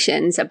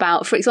realizations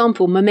about, for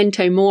example,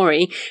 memento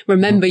mori,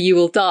 remember you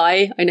will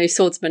die. I know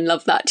swordsmen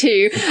love that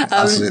too.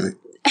 Absolutely.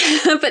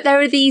 But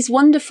there are these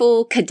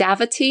wonderful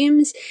cadaver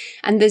tombs,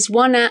 and there's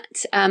one at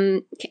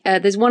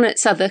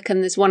Southwark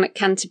and there's one at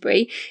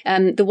Canterbury.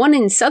 The one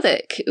in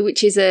Southwark,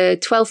 which is a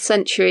 12th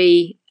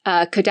century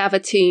cadaver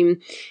tomb,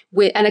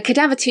 and a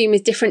cadaver tomb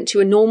is different to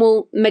a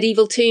normal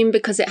medieval tomb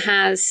because it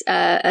has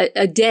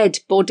a dead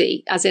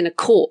body, as in a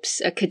corpse,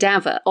 a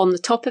cadaver on the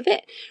top of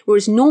it.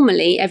 Whereas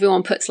normally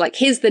everyone puts like,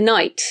 here's the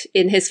knight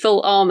in his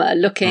full armor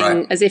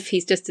looking as if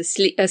he's just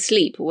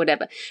asleep or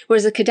whatever.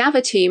 Whereas a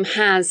cadaver tomb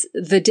has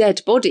the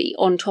dead body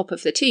on top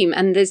of the tomb.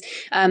 And there's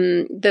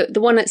the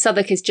one at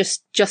Southwark is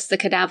just the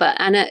cadaver.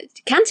 And at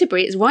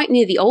Canterbury, it's right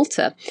near the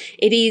altar.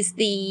 It is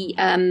the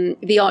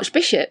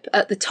archbishop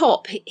at the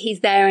top. He's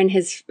there in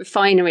his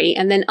finery,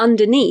 and then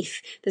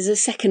underneath there's a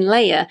second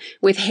layer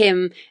with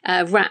him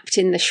wrapped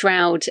in the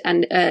shroud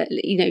and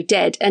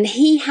dead. And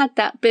he had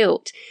that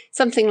built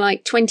something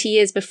like 20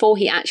 years before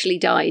he actually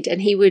died,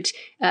 and he would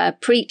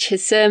preach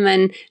his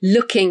sermon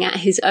looking at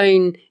his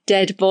own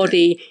dead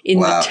body in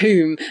the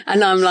tomb.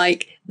 And I'm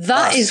like,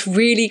 that is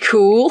really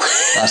cool.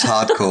 That's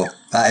hardcore.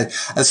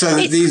 So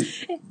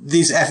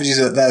these effigies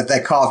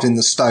they're carved in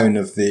the stone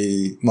of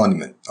the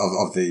monument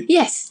of the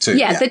tomb.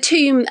 Yeah, the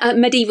tomb,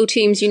 medieval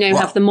tombs,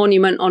 have the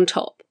monument on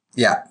top.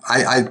 Yeah,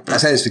 I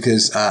say this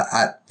because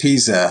at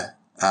Pisa,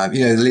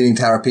 the Leaning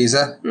Tower of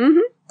Pisa.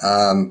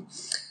 Mm-hmm.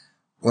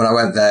 When I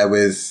went there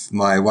with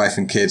my wife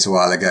and kids a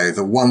while ago,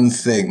 the one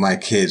thing my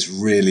kids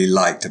really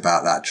liked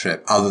about that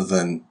trip, other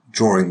than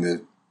drawing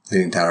the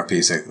Leaning Tower of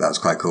Pisa, that was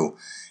quite cool,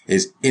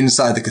 is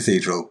inside the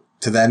cathedral.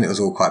 To them, it was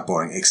all quite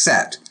boring,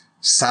 except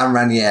San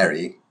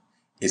Ranieri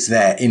is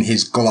there in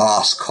his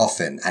glass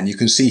coffin, and you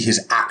can see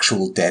his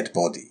actual dead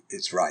body.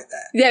 It's right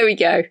there. There we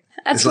go.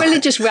 That's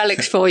religious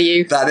relics for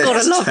you. That is.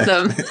 Gotta love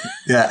them.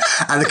 Yeah.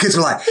 And the kids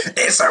were like,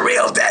 it's a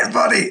real dead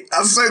body.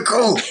 That's so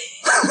cool.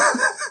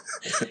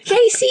 Yeah,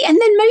 you see, and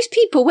then most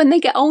people, when they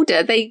get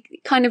older, they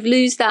kind of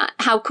lose that,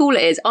 how cool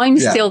it is. I'm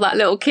still that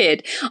little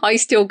kid. I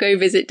still go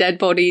visit dead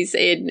bodies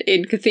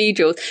in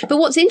cathedrals. But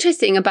what's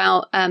interesting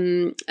about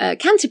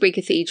Canterbury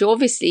Cathedral,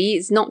 obviously,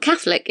 it's not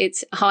Catholic.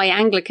 It's High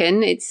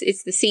Anglican.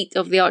 It's the seat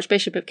of the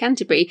Archbishop of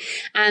Canterbury.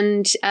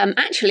 And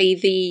actually,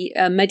 the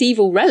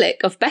medieval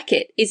relic of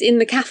Becket is in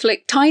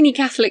the tiny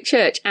Catholic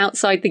church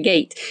outside the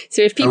gate.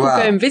 So if people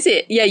go and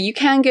visit, you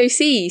can go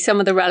see some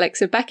of the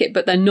relics of Becket,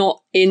 but they're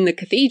not in the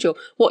cathedral.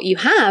 What you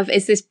have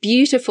is this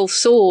beautiful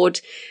sword.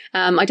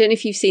 I don't know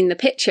if you've seen the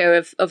picture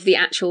of the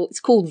actual, it's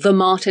called the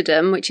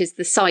martyrdom, which is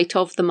the site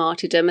of the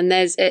martyrdom. And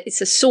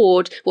it's a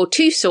sword, well,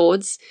 two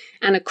swords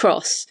and a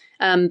cross,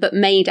 but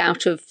made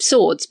out of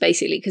swords,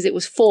 basically, because it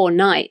was 4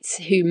 knights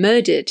who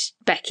murdered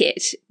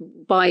Becket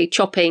by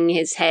chopping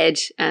his head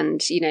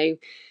and,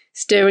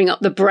 stirring up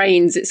the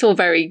brains. It's all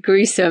very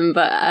gruesome,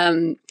 but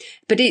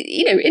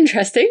it,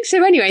 interesting.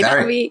 So anyway,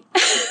 that'll be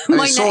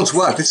swords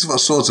work. This is what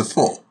swords are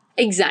for.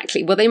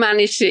 Exactly. Well, they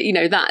managed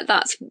to,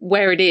 that's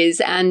where it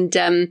is. And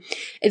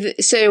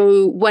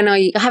so when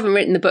I haven't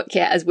written the book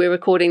yet as we're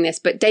recording this,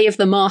 but Day of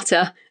the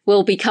Martyr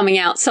will be coming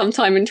out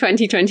sometime in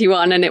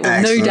 2021, and it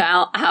will no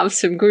doubt have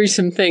some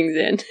gruesome things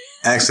in.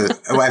 Excellent.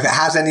 Well, if it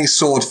has any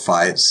sword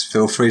fights,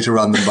 feel free to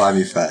run them by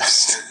me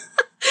first.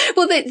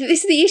 Well,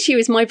 this is the issue,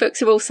 is my books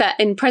are all set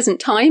in present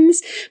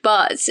times,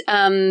 but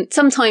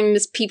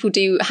sometimes people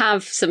do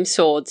have some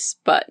swords,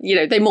 but,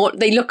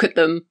 they look at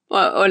them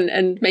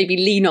and maybe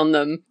lean on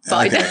them.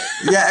 But okay.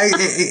 Yeah,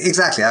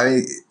 exactly. I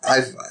mean,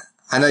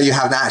 I know you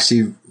haven't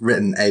actually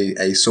written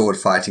a sword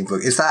fighting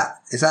book. Is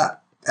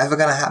that ever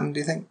going to happen, do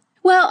you think?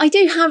 Well, I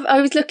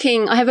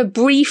have a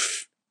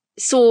brief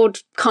sword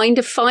kind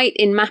of fight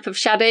in Map of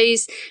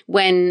Shadows,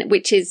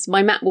 which is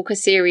my Map Walker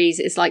series,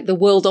 is like the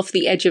world off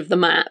the edge of the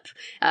map,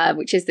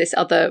 which is this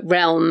other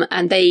realm,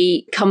 and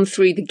they come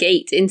through the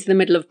gate into the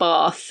middle of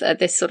Bath,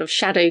 this sort of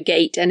shadow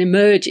gate, and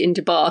emerge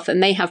into Bath,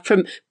 and they have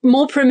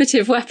more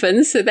primitive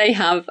weapons, so they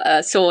have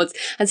swords,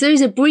 and so there's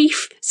a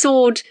brief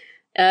sword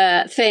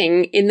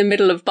thing in the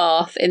middle of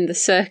Bath in the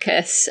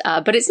circus,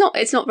 but it's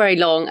not very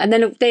long. And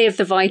then Day of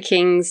the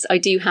Vikings, I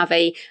do have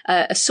a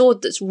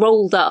sword that's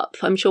rolled up.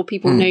 I'm sure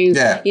people know,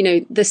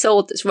 the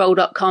sword that's rolled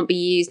up can't be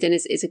used and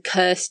is a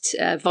cursed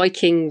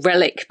Viking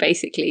relic,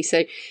 basically. So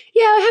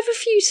yeah, I have a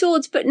few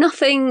swords, but no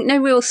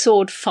real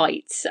sword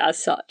fights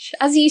as such.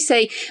 As you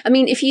say, I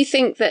mean, if you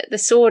think that the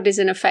sword is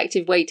an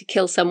effective way to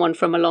kill someone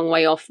from a long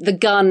way off, the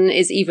gun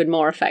is even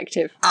more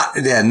effective.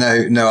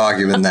 No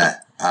argument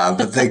there.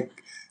 But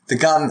the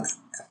gun,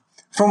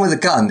 problem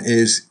with the gun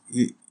is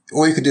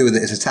all you can do with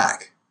it is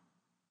attack.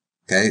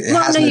 Okay, it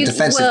has no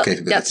defensive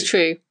capability. That's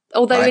true.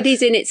 Although it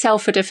is in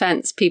itself a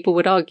defense, people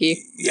would argue.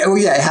 Yeah,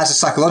 it has a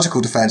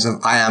psychological defense of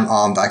I am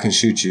armed, I can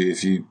shoot you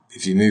if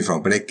you move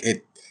wrong. But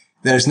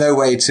there's no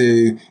way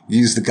to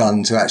use the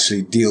gun to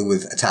actually deal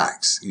with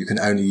attacks. You can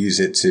only use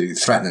it to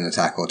threaten an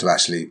attack or to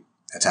actually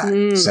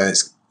attack. So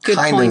it's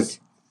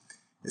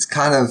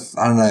kind of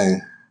I don't know,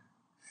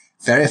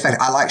 very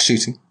effective. I like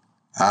shooting.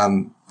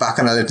 Back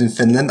when I lived in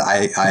Finland,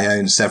 I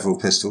owned several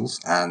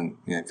pistols, and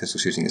pistol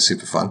shooting is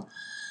super fun.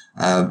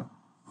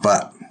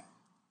 But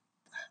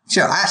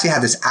I actually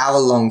had this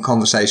hour-long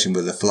conversation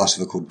with a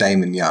philosopher called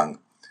Damon Young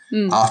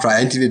after I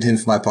interviewed him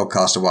for my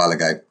podcast a while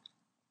ago,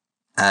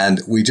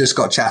 and we just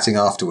got chatting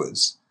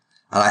afterwards,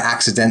 and I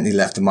accidentally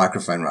left the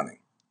microphone running,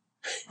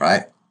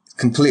 right?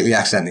 Completely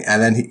accidentally,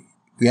 and then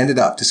we ended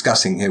up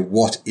discussing here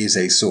what is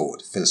a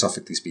sword,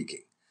 philosophically speaking.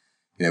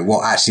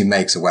 What actually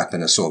makes a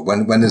weapon a sword?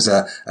 When does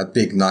a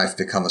big knife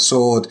become a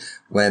sword?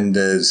 Why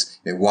is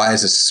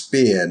a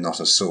spear not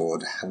a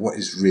sword? What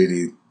is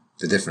really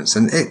the difference?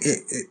 And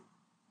it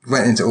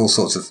went into all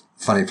sorts of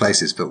funny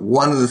places. But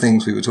one of the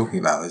things we were talking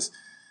about was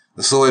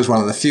the sword is one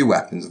of the few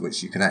weapons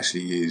which you can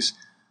actually use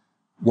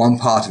one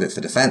part of it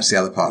for defense, the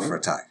other part for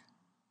attack.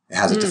 It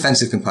has a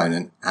defensive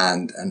component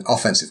and an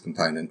offensive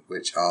component,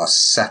 which are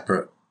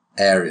separate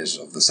areas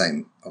of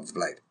the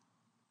blade.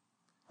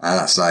 And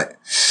that's like,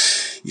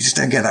 you just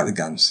don't get that with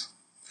guns.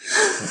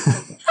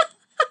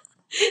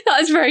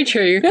 That is very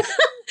true.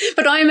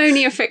 But I'm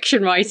only a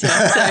fiction writer, so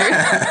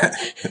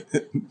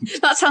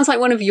that sounds like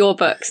one of your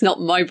books,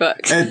 not my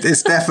books.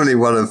 It's definitely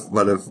one of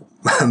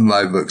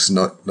my books,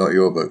 not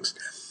your books.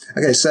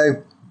 Okay,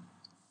 so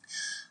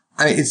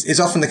I mean, it's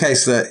often the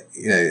case that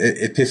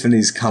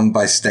epiphanies come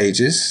by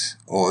stages,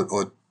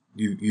 or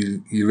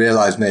you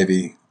realize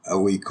maybe a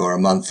week or a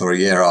month or a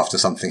year after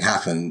something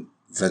happened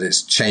that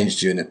it's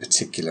changed you in a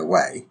particular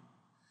way.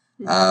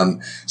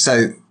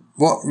 So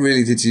what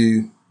really did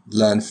you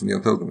learn from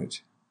your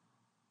pilgrimage?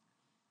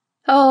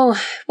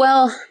 Oh,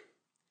 well,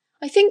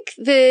 I think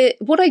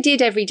what I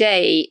did every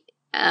day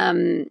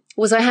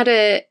was I had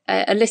a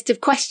list of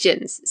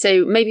questions.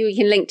 So maybe we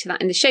can link to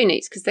that in the show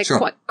notes, because they're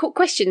quite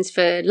questions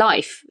for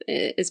life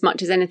as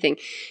much as anything.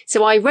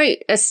 So I wrote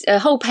a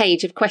whole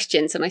page of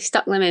questions, and I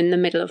stuck them in the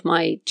middle of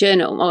my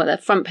journal, or the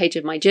front page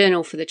of my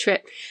journal for the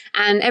trip.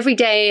 And every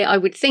day I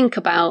would think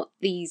about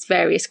these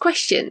various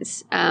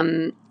questions.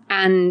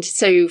 And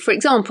so, for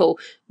example,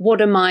 what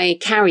am I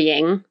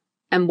carrying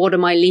and what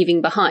am I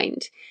leaving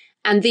behind?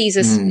 And these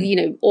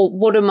are, or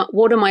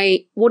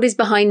what is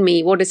behind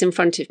me? What is in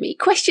front of me?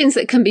 Questions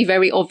that can be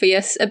very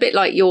obvious, a bit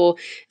like your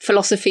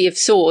philosophy of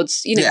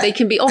swords. They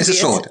can be obvious. It's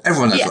a sword.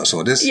 Everyone knows what a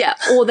sword is. Yeah.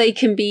 Or they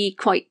can be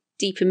quite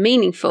deep and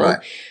meaningful. Right.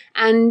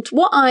 And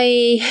what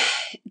I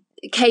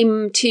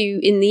came to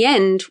in the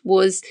end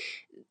was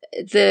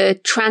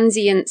the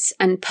transience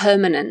and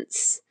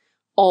permanence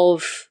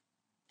of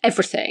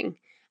everything.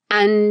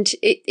 And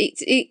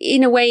it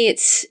in a way,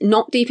 it's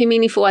not deeply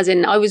meaningful, as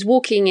in I was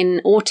walking in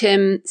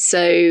autumn,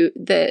 so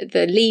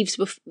the leaves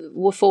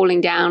were falling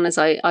down as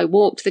I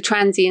walked, the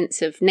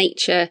transience of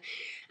nature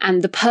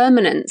and the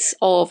permanence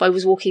of, I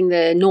was walking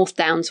the North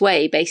Downs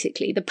Way,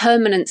 basically, the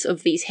permanence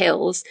of these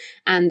hills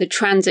and the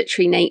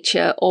transitory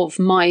nature of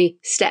my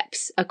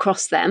steps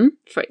across them,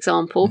 for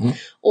example. Mm-hmm.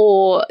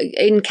 Or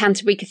in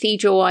Canterbury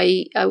Cathedral,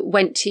 I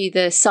went to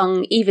the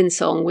sung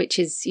evensong, which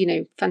is,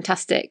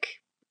 fantastic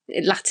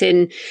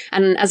Latin.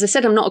 And as I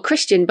said, I'm not a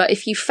Christian, but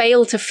if you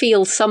fail to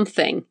feel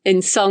something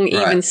in sung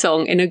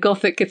evensong in a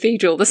Gothic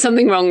cathedral, there's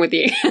something wrong with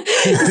you.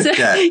 So,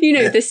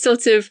 this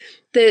sort of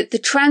the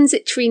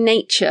transitory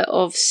nature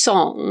of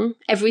song,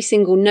 every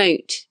single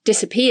note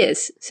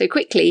disappears so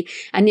quickly,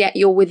 and yet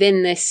you're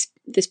within this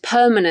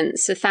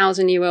permanence,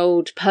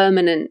 1,000-year-old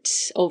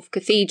permanence of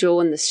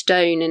cathedral and the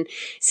stone. And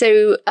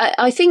so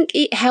I think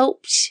it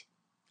helped.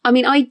 I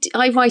mean,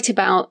 I write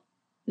about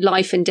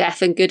life and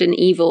death and good and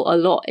evil a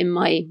lot in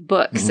my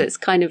books. Mm-hmm. It's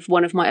kind of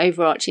one of my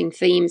overarching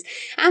themes.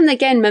 And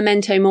again,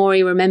 memento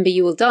mori, remember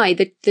you will die.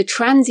 The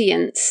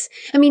transience.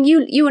 I mean,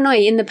 you and I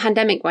in the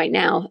pandemic right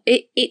now,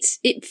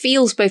 it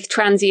feels both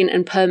transient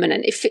and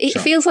permanent.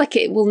 It feels like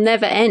it will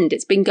never end.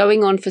 It's been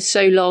going on for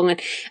so long,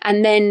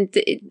 and then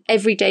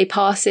every day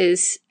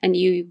passes and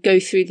you go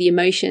through the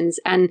emotions,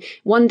 and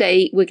one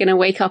day we're going to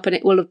wake up and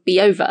it will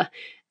be over,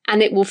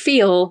 and it will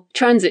feel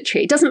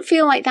transitory. It doesn't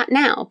feel like that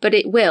now, but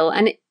it will.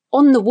 And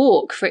on the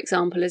walk, for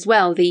example, as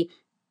well, the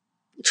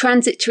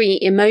transitory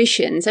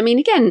emotions. I mean,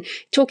 again,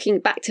 talking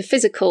back to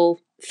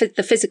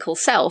the physical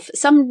self,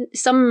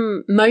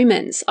 some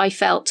moments I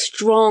felt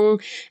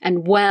strong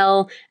and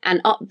well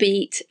and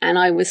upbeat, and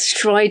I was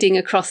striding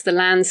across the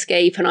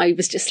landscape, and I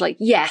was just like,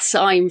 yes,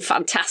 I'm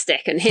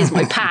fantastic, and here's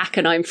my pack,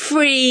 and I'm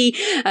free,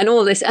 and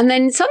all this. And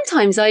then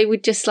sometimes I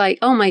would just like,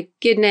 oh my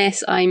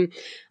goodness,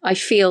 I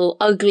feel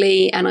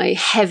ugly and I'm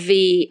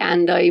heavy,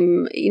 and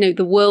I'm,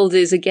 the world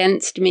is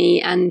against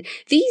me. And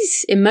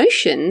these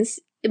emotions,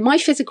 my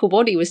physical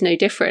body was no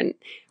different,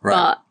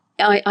 but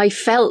I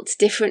felt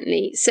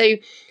differently.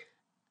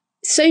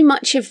 So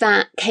much of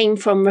that came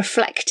from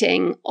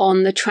reflecting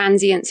on the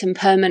transience and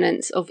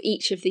permanence of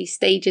each of these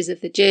stages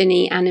of the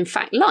journey, and in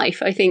fact,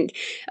 life. I think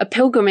a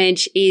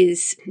pilgrimage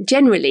is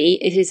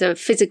a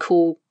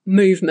physical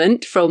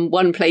movement from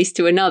one place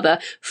to another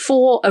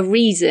for a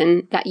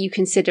reason that you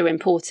consider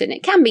important.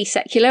 It can be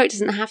secular, it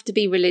doesn't have to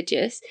be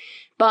religious,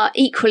 but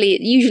equally,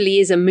 it usually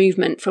is a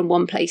movement from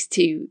one place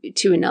to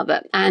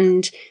another.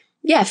 And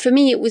yeah, for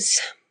me,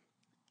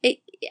 it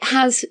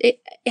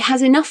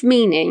has enough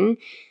meaning,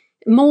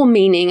 more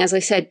meaning, as I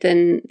said,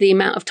 than the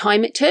amount of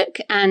time it took.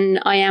 And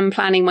I am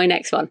planning my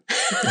next one.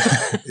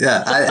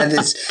 Yeah. And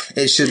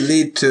it should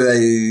lead to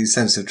a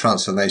sense of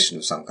transformation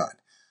of some kind.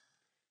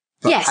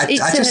 But yes.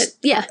 I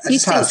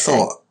just had a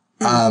thought,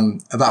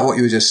 about what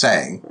you were just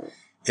saying.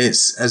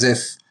 It's as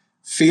if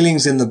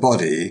feelings in the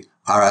body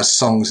are as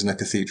songs in a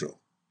cathedral.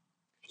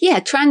 Yeah,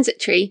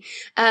 transitory.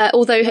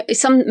 Although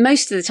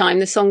most of the time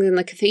the songs in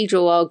the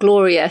cathedral are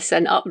glorious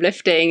and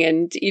uplifting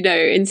and,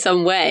 in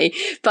some way.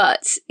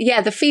 But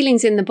yeah, the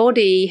feelings in the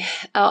body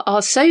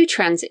are so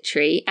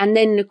transitory. And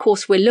then, of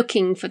course, we're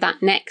looking for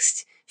that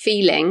next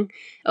feeling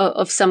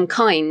of some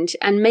kind.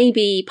 And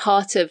maybe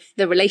part of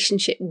the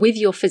relationship with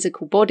your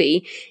physical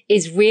body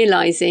is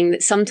realizing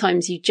that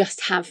sometimes you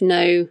just have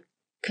no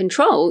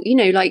control.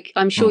 Like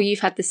I'm sure you've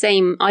had the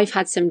same. I've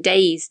had some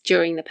days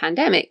during the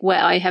pandemic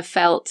where I have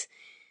felt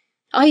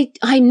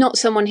I'm not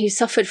someone who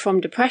suffered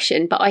from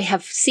depression, but I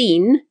have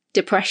seen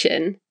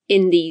depression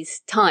in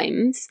these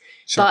times.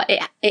 Sure.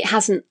 But it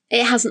hasn't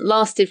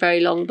lasted very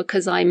long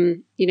because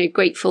I'm,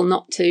 grateful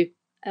not to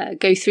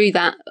go through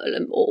that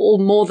or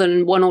more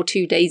than 1 or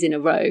 2 days in a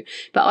row.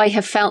 But I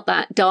have felt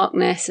that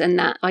darkness and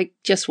that I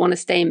just want to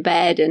stay in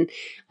bed and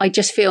I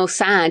just feel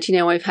sad.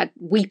 I've had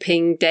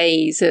weeping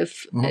days of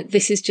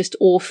this is just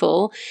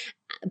awful.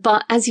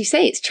 But as you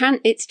say,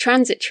 it's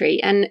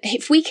transitory. And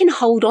if we can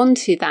hold on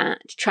to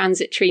that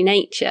transitory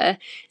nature,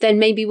 then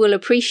maybe we'll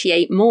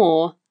appreciate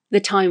more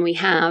the time we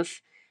have.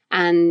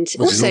 And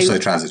which is also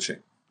transitory.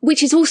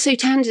 Which is also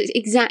transitory,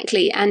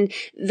 exactly. And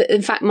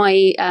in fact,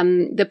 my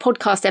the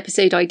podcast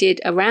episode I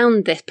did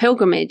around this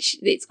pilgrimage,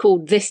 it's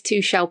called This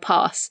Too Shall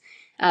Pass.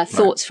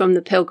 Thoughts from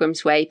the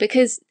Pilgrim's Way,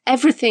 because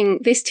everything,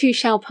 this too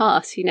shall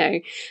pass,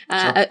 the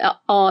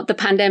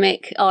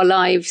pandemic, our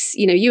lives,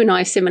 you and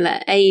I are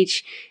similar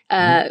age,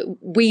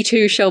 we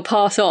too shall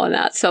pass on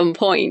at some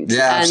point.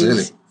 Yeah,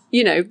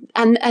 absolutely.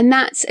 And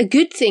that's a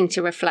good thing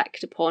to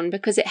reflect upon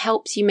because it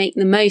helps you make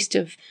the most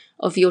of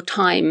your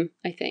time,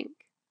 I think.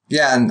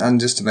 Yeah, and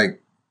just to make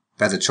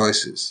better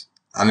choices.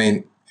 I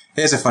mean,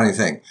 here's a funny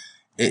thing.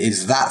 It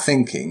is that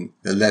thinking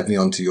that led me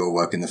onto your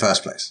work in the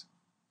first place.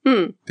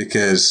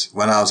 Because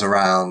when I was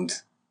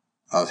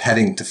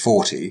heading to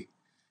 40,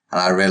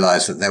 and I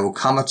realized that there will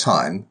come a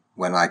time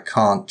when I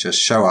can't just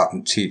show up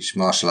and teach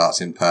martial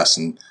arts in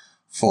person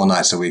 4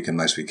 nights a week and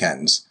most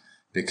weekends,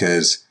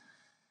 because,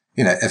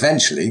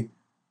 eventually,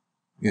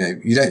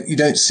 you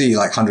don't see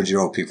like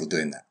 100-year-old people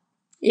doing that.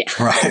 Yeah.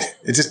 Right.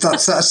 It's just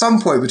at some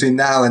point between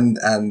now and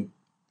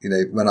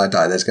when I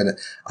die,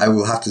 I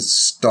will have to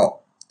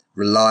stop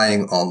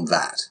relying on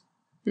that,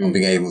 on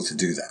being able to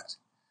do that.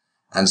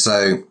 And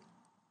so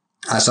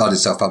I started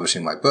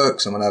self-publishing my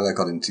books, and whenever I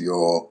got into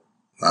your,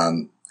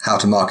 how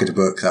to market a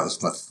book, that was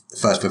the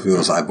first book of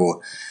yours I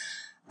bought,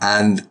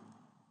 and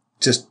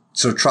just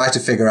sort of try to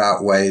figure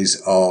out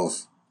ways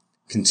of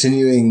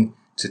continuing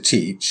to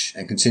teach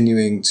and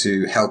continuing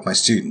to help my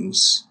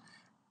students,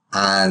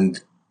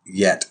 and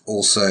yet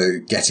also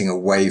getting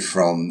away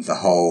from the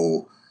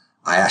whole,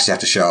 I actually have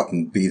to show up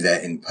and be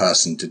there in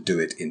person to do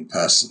it in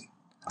person.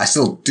 I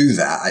still do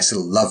that. I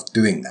still love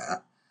doing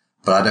that,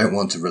 but I don't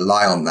want to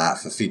rely on that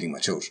for feeding my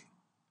children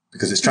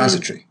because it's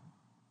transitory.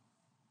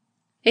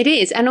 It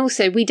is. And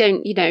also we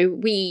don't,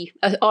 we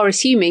are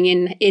assuming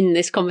in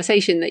this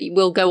conversation that you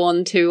will go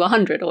on to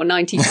 100 or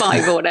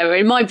 95 or whatever.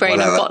 In my brain,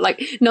 I've got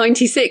like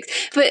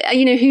 96. But,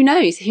 who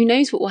knows? Who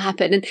knows what will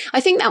happen? And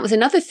I think that was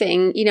another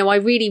thing, I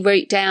really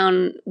wrote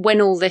down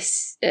when all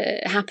this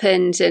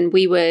happened and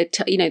we were,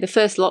 the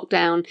first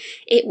lockdown,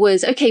 it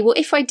was, okay, well,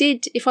 if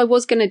I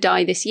was going to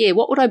die this year,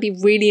 what would I be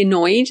really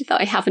annoyed that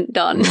I haven't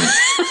done?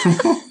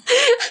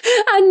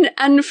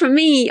 And for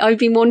me, I've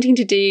been wanting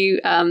to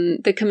do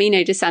the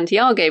Camino de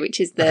Santiago, which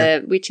is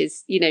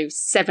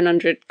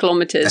 700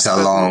 kilometers. That's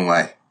a long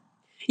way.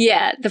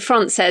 Yeah, the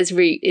Frances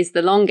route is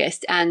the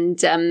longest. And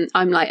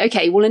I'm like,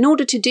 okay, well, in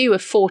order to do a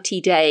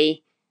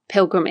 40-day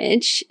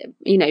pilgrimage,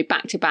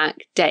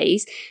 back-to-back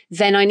days,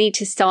 then I need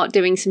to start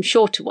doing some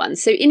shorter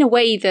ones. So in a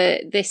way,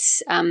 the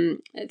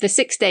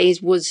 6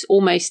 days was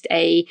almost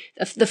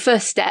the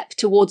first step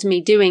towards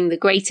me doing the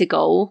greater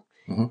goal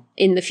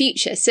in the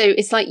future. So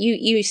it's like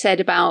you said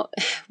about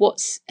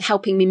what's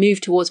helping me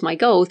move towards my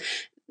goals.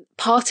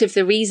 Part of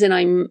the reason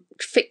I'm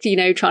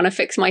trying to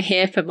fix my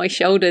hip and my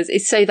shoulders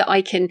is so that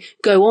I can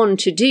go on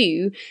to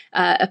do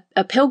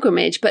a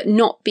pilgrimage, but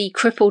not be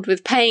crippled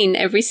with pain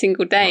every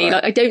single day. Right.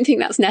 Like, I don't think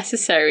that's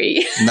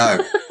necessary.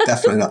 No,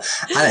 definitely not.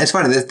 And it's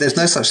funny, there's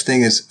no such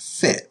thing as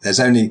fit. There's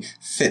only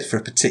fit for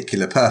a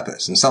particular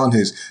purpose. And someone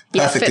who's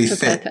perfectly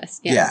fit.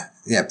 Purpose,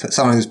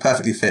 someone who's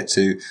perfectly fit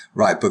to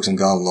write books and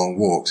go on long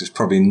walks is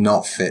probably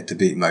not fit to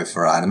beat Mo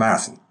Farah in a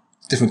marathon.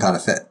 Different kind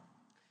of fit.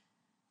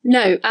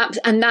 No,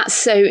 and that's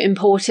so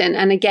important.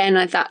 And again,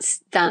 that's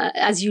that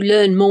as you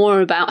learn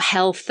more about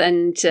health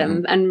and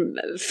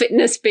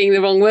fitness being the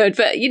wrong word,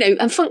 but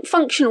and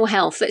functional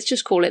health, let's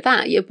just call it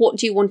that. What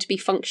do you want to be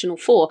functional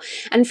for?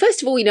 And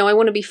first of all, I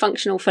want to be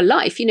functional for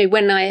life.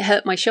 When I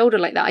hurt my shoulder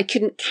like that, I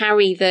couldn't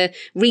carry the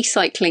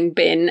recycling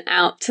bin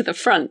out to the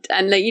front.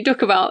 And you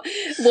talk about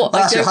what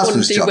I don't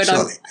want to do when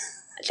I'm.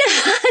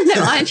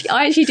 No, I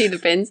actually do the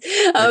bins.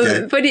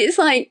 Okay. But it's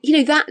like,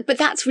 but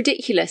that's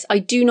ridiculous. I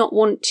do not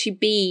want to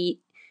be,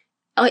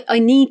 I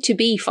need to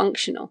be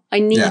functional. I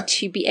need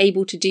to be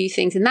able to do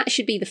things. And that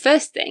should be the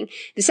first thing.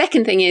 The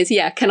second thing is,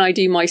 can I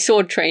do my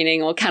sword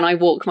training or can I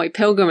walk my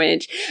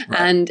pilgrimage?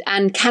 Right.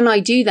 And can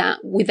I do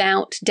that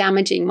without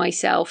damaging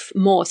myself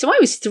more? So I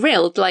was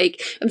thrilled.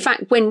 In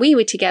fact, when we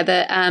were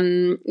together,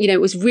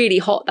 it was really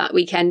hot that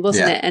weekend,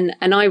 wasn't it?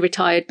 And I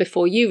retired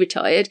before you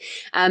retired.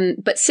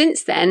 But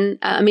since then,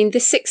 the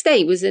 6th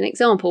day was an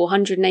example,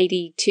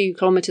 182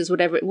 kilometers,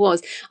 whatever it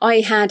was. I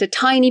had a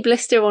tiny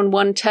blister on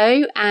one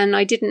toe and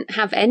I didn't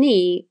have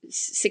any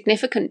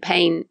significant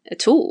pain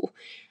at all.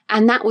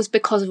 And that was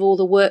because of all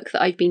the work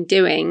that I've been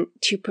doing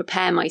to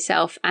prepare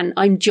myself. And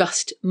I'm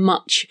just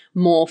much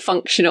more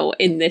functional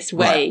in this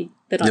way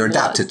that You're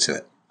adapted to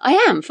it. I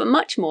am, for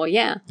much more,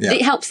 yeah.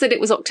 It helps that it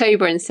was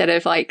October instead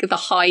of the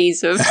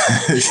highs of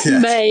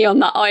May on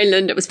that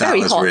island. It was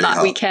very hot really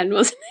that weekend,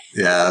 wasn't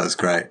it? Yeah, that was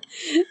great.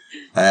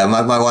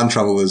 My one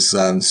trouble was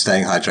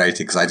staying hydrated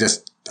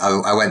because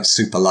I went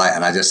super light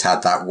and I just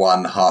had that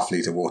 1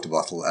 half-litre water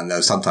bottle and there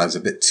was sometimes a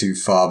bit too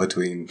far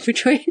between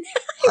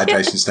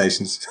hydration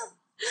stations.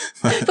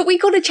 But we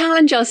got to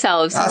challenge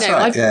ourselves. That's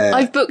right.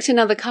 I've booked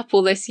another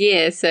couple this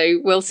year, so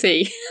we'll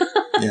see.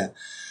 Yeah,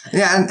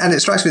 and it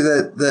strikes me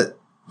that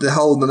the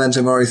whole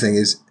memento mori thing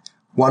is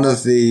one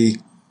of the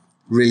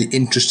really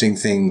interesting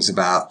things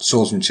about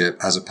swordsmanship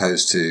as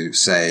opposed to,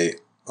 say,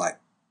 like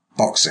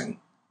boxing,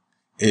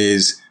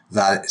 is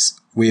that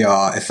we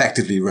are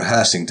effectively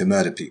rehearsing to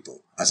murder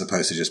people as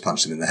opposed to just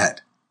punch them in the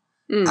head.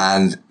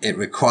 And it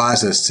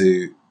requires us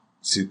to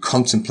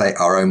contemplate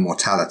our own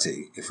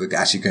mortality if we're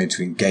actually going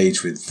to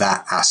engage with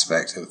that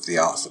aspect of the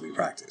arts that we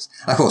practice.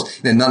 And of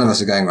course, none of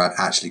us are going around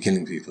actually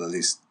killing people, at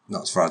least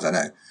not as far as I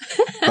know.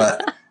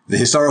 But the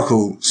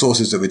historical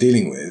sources that we're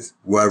dealing with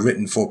were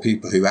written for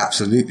people who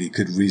absolutely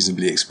could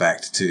reasonably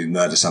expect to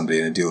murder somebody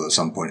in a duel at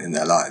some point in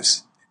their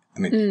lives.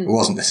 It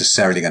wasn't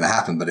necessarily going to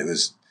happen, but it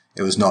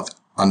was not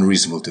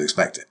unreasonable to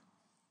expect it.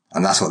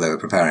 And that's what they were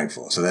preparing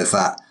for. So there's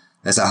that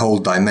whole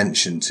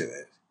dimension to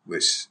it,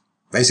 which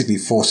basically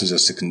forces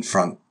us to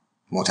confront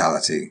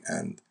mortality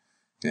and,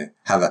 I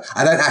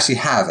don't actually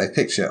have a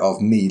picture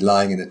of me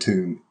lying in a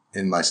tomb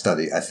in my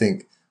study. I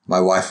think my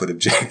wife would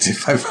object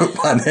if I put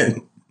one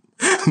in.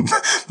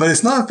 But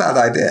it's not a bad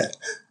idea.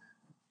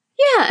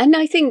 Yeah, and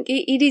I think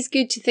it is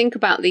good to think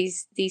about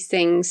these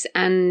things,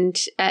 and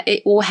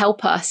it will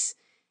help us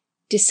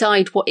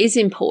decide what is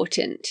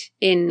important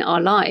in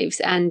our lives,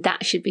 and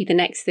that should be the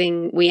next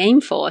thing we aim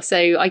for.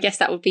 So I guess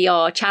that would be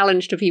our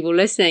challenge to people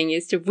listening,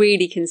 is to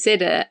really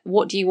consider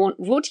what do you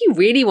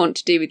really want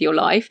to do with your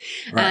life,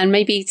 right, and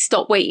maybe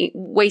stop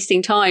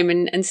wasting time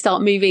and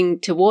start moving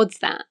towards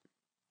that.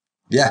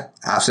 Yeah,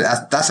 absolutely.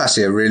 That's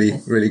actually a really,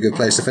 really good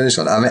place to finish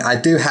on. I mean, I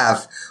do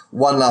have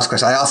one last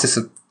question. I asked this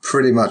of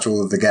pretty much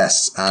all of the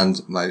guests,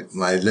 and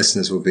my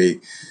listeners will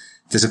be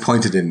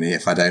disappointed in me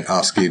if I don't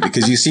ask you,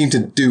 because you seem to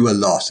do a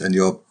lot and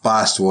you're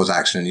biased towards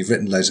action, and you've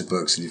written loads of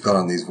books and you've gone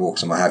on these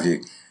walks and what have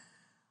you.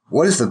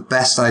 What is the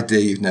best idea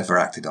you've never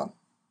acted on?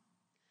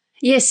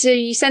 Yes, so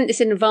you sent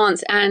this in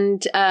advance,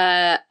 and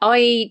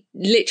I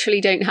literally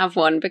don't have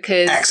one,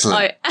 because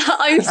excellent.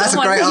 I'm That's a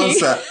great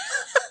answer.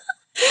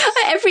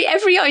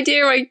 Every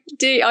idea I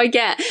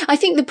get. I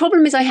think the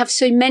problem is I have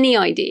so many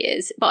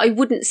ideas, but I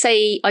wouldn't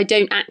say I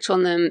don't act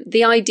on them.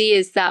 The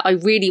ideas that I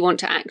really want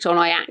to act on,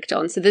 I act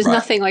on. So there's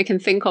nothing I can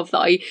think of that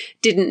I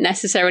didn't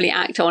necessarily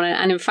act on.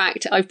 And in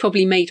fact, I've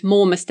probably made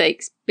more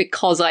mistakes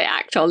because I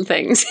act on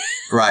things.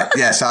 Right.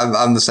 Yes,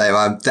 I'm the same.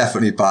 I'm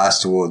definitely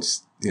biased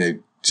towards,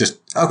 just,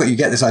 okay, you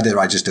get this idea,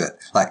 right, just do it.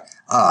 Like,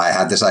 I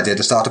had this idea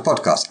to start a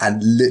podcast,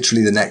 and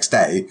literally the next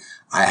day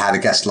I had a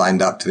guest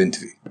lined up to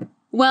interview.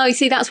 Well, you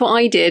see, that's what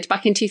I did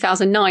back in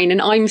 2009,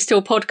 and I'm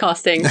still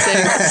podcasting. So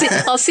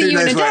I'll see you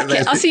in a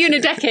decade. I'll see you in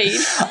a decade.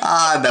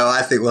 No,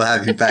 I think we'll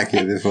have you back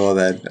here before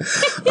then.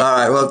 All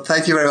right. Well,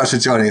 thank you very much for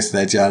joining us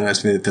today, Joanna.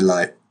 It's been a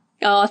delight.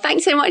 Oh,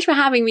 thanks so much for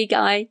having me,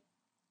 Guy.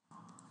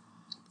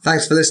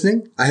 Thanks for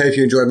listening. I hope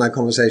you enjoyed my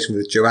conversation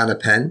with Joanna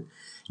Penn.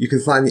 You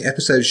can find the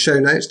episode show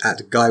notes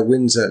at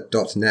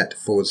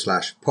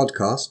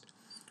guywindsor.net/podcast.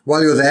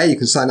 While you're there, you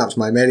can sign up to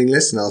my mailing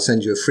list, and I'll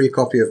send you a free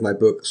copy of my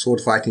book, Sword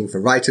Fighting for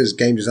Writers,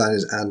 Game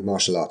Designers, and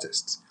Martial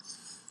Artists.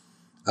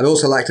 I'd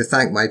also like to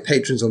thank my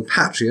patrons on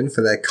Patreon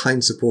for their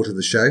kind support of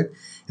the show.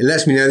 It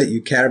lets me know that you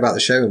care about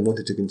the show and want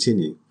it to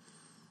continue.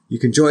 You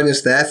can join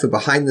us there for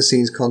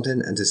behind-the-scenes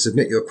content and to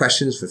submit your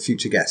questions for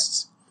future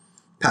guests.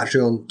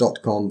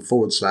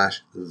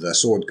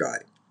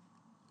 Patreon.com/theswordguy.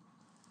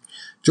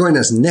 Join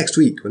us next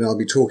week when I'll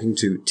be talking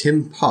to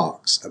Tim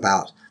Parks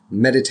about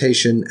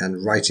meditation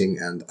and writing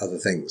and other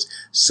things.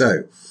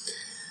 So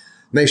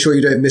make sure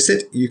you don't miss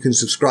it. You can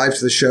subscribe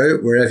to the show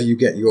wherever you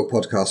get your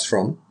podcasts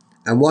from.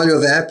 And while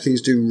you're there,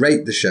 please do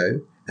rate the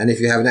show. And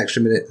if you have an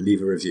extra minute,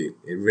 leave a review.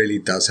 It really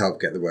does help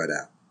get the word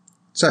out.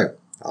 So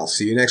I'll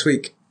see you next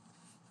week.